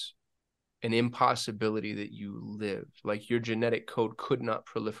was an impossibility that you lived. Like, your genetic code could not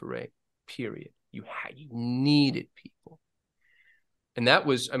proliferate, period. You needed people. And that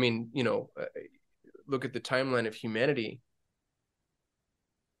was, I mean, look at the timeline of humanity.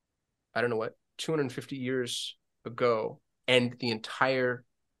 I don't know what, 250 years ago, and the entire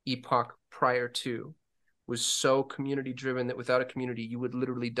epoch prior to was so community driven that without a community, you would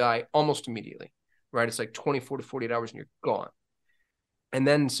literally die almost immediately, right? It's like 24 to 48 hours and you're gone. And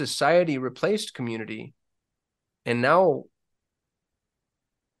then society replaced community. And now,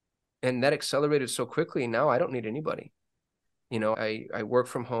 and that accelerated so quickly. Now I don't need anybody. I work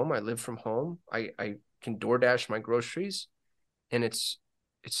from home. I live from home. I can DoorDash my groceries, and it's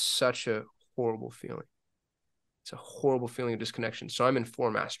it's such a horrible feeling. It's a horrible feeling of disconnection. So I'm in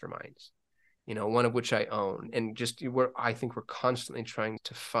 4 masterminds, one of which I own. And just where I think we're constantly trying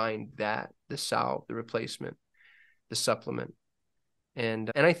to find that, the salve, the replacement, the supplement.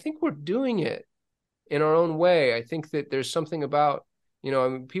 And I think we're doing it in our own way. I think that there's something about, I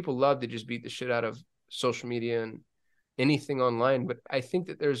mean, people love to just beat the shit out of social media and anything online, but I think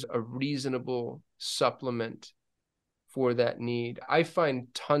that there's a reasonable supplement for that need. I find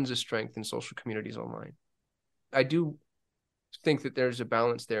tons of strength in social communities online. I do think that there's a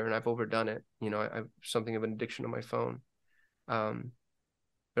balance there, and I've overdone it. I have something of an addiction on my phone. But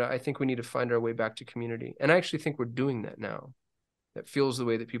I think we need to find our way back to community. And I actually think we're doing that now. That feels the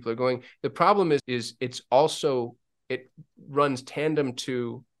way that people are going. The problem is it's also, it runs tandem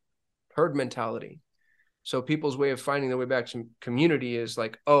to herd mentality. So people's way of finding their way back to community is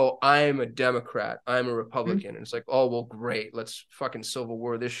like, oh, I'm a Democrat, I'm a Republican. Mm-hmm. And it's like, oh, well, great. Let's fucking Civil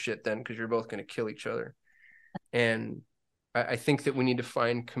War this shit then, because you're both going to kill each other. And I think that we need to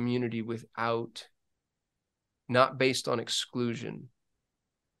find community without, not based on exclusion,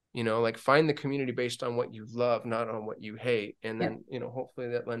 like find the community based on what you love, not on what you hate. And then, hopefully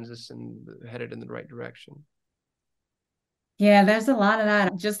that lends us and headed in the right direction. Yeah, there's a lot of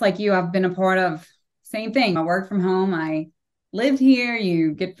that. Just like you, I've been a part of same thing. I work from home. I lived here.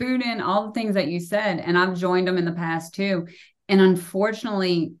 You get food in, all the things that you said. And I've joined them in the past too. And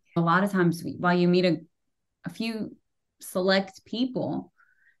unfortunately, a lot of times while you meet a few select people,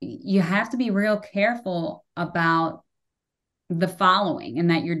 you have to be real careful about the following, and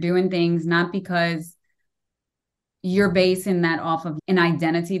that you're doing things not because you're basing that off of an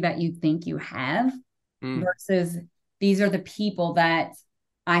identity that you think you have, versus these are the people that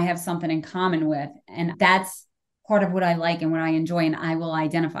I have something in common with. And that's part of what I like and what I enjoy, and I will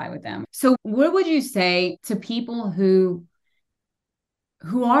identify with them. So what would you say to people who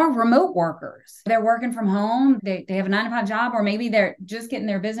are remote workers? They're working from home, they have a 9-to-5 job, or maybe they're just getting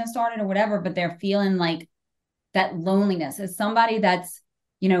their business started or whatever, but they're feeling like that loneliness. As somebody that's,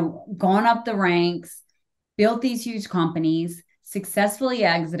 gone up the ranks, built these huge companies, successfully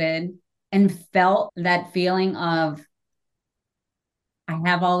exited, and felt that feeling of, I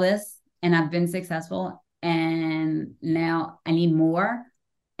have all this and I've been successful and now I need more.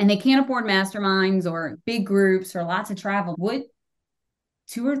 And they can't afford masterminds or big groups or lots of travel. What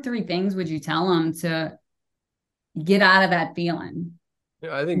 2 or 3 things would you tell them to get out of that feeling?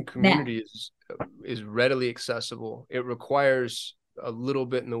 Yeah, I think community is readily accessible. It requires a little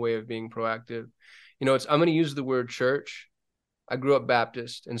bit in the way of being proactive. I'm going to use the word church. I grew up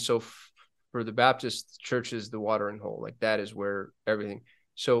Baptist, and so for the Baptist, church is the watering hole. Like that is where everything.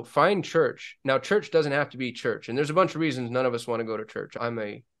 So find church. Now, church doesn't have to be church, and there's a bunch of reasons none of us want to go to church.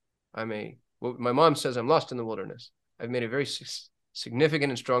 Well, my mom says I'm lost in the wilderness. I've made a very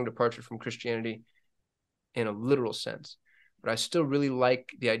significant and strong departure from Christianity in a literal sense, but I still really like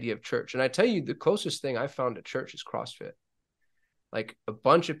the idea of church. And I tell you, the closest thing I found to church is CrossFit. Like a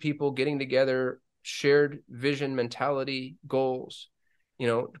bunch of people getting together, shared vision, mentality, goals.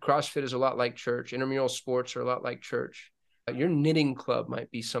 CrossFit is a lot like church. Intramural sports are a lot like church. Your knitting club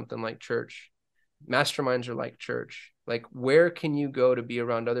might be something like church. Masterminds are like church. Like, where can you go to be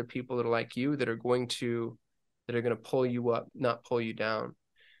around other people that are like you, that are going to pull you up, not pull you down?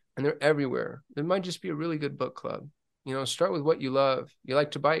 And they're everywhere. There might just be a really good book club. Start with what you love. You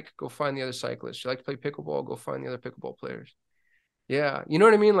like to bike, go find the other cyclists. You like to play pickleball, go find the other pickleball players. Yeah. You know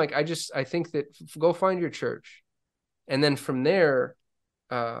what I mean? Like, I think that go find your church. And then from there,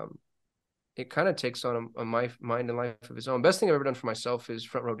 it kind of takes on a mind and life of its own. Best thing I've ever done for myself is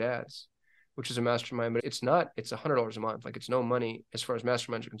Front Row Dads, which is a mastermind, but it's $100 a month. Like, it's no money as far as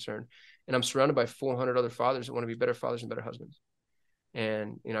masterminds are concerned. And I'm surrounded by 400 other fathers that want to be better fathers and better husbands.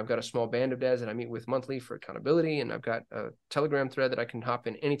 And, I've got a small band of dads that I meet with monthly for accountability. And I've got a Telegram thread that I can hop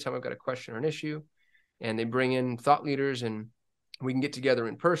in anytime I've got a question or an issue. And they bring in thought leaders, and we can get together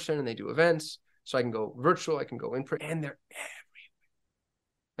in person, and they do events. So I can go virtual, I can go in person, and they're everywhere.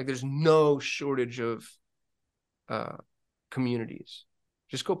 Like, there's no shortage of communities.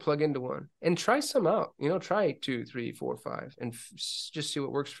 Just go plug into one and try some out. Try 2, 3, 4, 5, and just see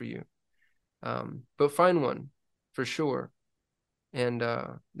what works for you. But find one for sure. And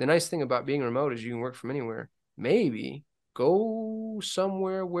the nice thing about being remote is you can work from anywhere. Maybe go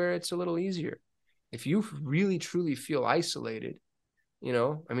somewhere where it's a little easier. If you really, truly feel isolated,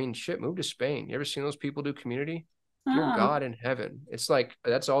 move to Spain. You ever seen those people do community? Dear God in heaven. It's like,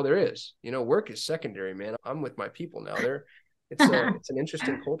 that's all there is. Work is secondary, man. I'm with my people now. It's an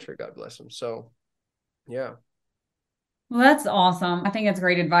interesting culture. God bless them. So, yeah. Well, that's awesome. I think that's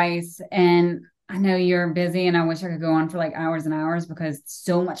great advice. And I know you're busy and I wish I could go on for like hours and hours because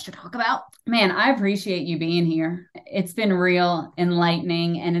so much to talk about. Man, I appreciate you being here. It's been real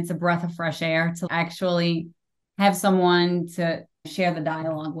enlightening and it's a breath of fresh air to actually have someone to share the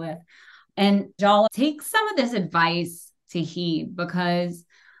dialogue with. And y'all take some of this advice to heed because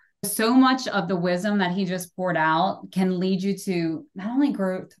so much of the wisdom that he just poured out can lead you to not only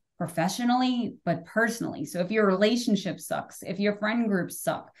growth professionally, but personally. So if your relationship sucks, if your friend groups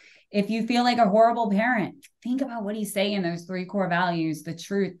suck, if you feel like a horrible parent, think about what he's saying, those three core values, the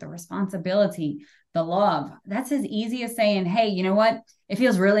truth, the responsibility, the love. That's as easy as saying, hey, you know what? It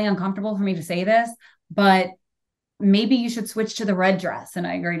feels really uncomfortable for me to say this, but maybe you should switch to the red dress. And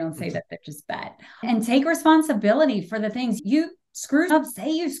I agree, don't say that they're just bad. And take responsibility for the things you screwed up.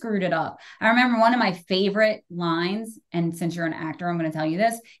 Say you screwed it up. I remember one of my favorite lines, and since you're an actor, I'm going to tell you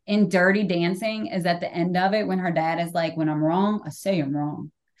this, in Dirty Dancing is at the end of it when her dad is like, when I'm wrong, I say I'm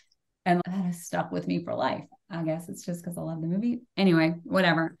wrong. And that has stuck with me for life. I guess it's just because I love the movie. Anyway,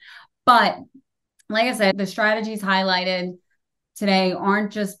 whatever. But like I said, the strategies highlighted today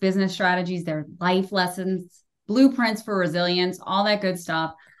aren't just business strategies, they're life lessons, blueprints for resilience, all that good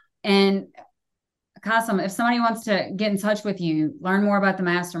stuff. And Kasim, if somebody wants to get in touch with you, learn more about the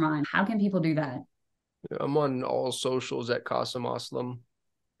mastermind, how can people do that? I'm on all socials at Kasim Aslam.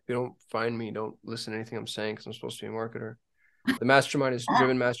 If you don't find me, don't listen to anything I'm saying because I'm supposed to be a marketer. The mastermind is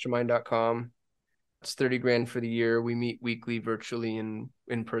drivenmastermind.com. It's 30 grand for the year. We meet weekly, virtually, and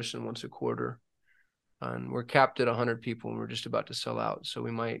in person once a quarter. And we're capped at 100 people, and we're just about to sell out. So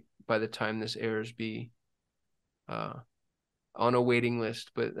we might, by the time this airs, be on a waiting list.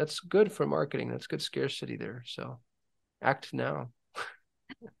 But that's good for marketing. That's good scarcity there. So act now.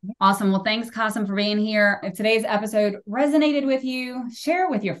 Awesome. Well, thanks, Kasim, for being here. If today's episode resonated with you, share it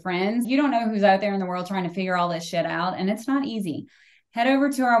with your friends. You don't know who's out there in the world trying to figure all this shit out, and it's not easy. Head over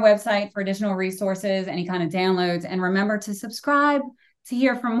to our website for additional resources, any kind of downloads, and remember to subscribe to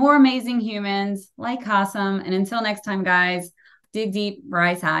hear from more amazing humans like Kasim. And until next time, guys, dig deep,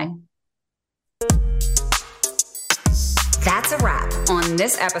 rise high. That's a wrap on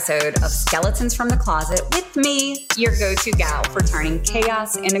this episode of Skeletons from the Closet with me, your go-to gal for turning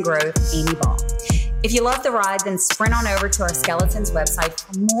chaos into growth, Amy Ball. If you love the ride, then sprint on over to our Skeletons website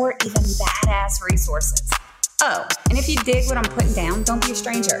for more even badass resources. Oh, and if you dig what I'm putting down, don't be a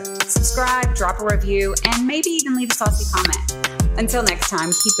stranger. Subscribe, drop a review, and maybe even leave a saucy comment. Until next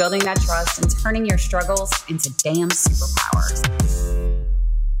time, keep building that trust and turning your struggles into damn superpowers.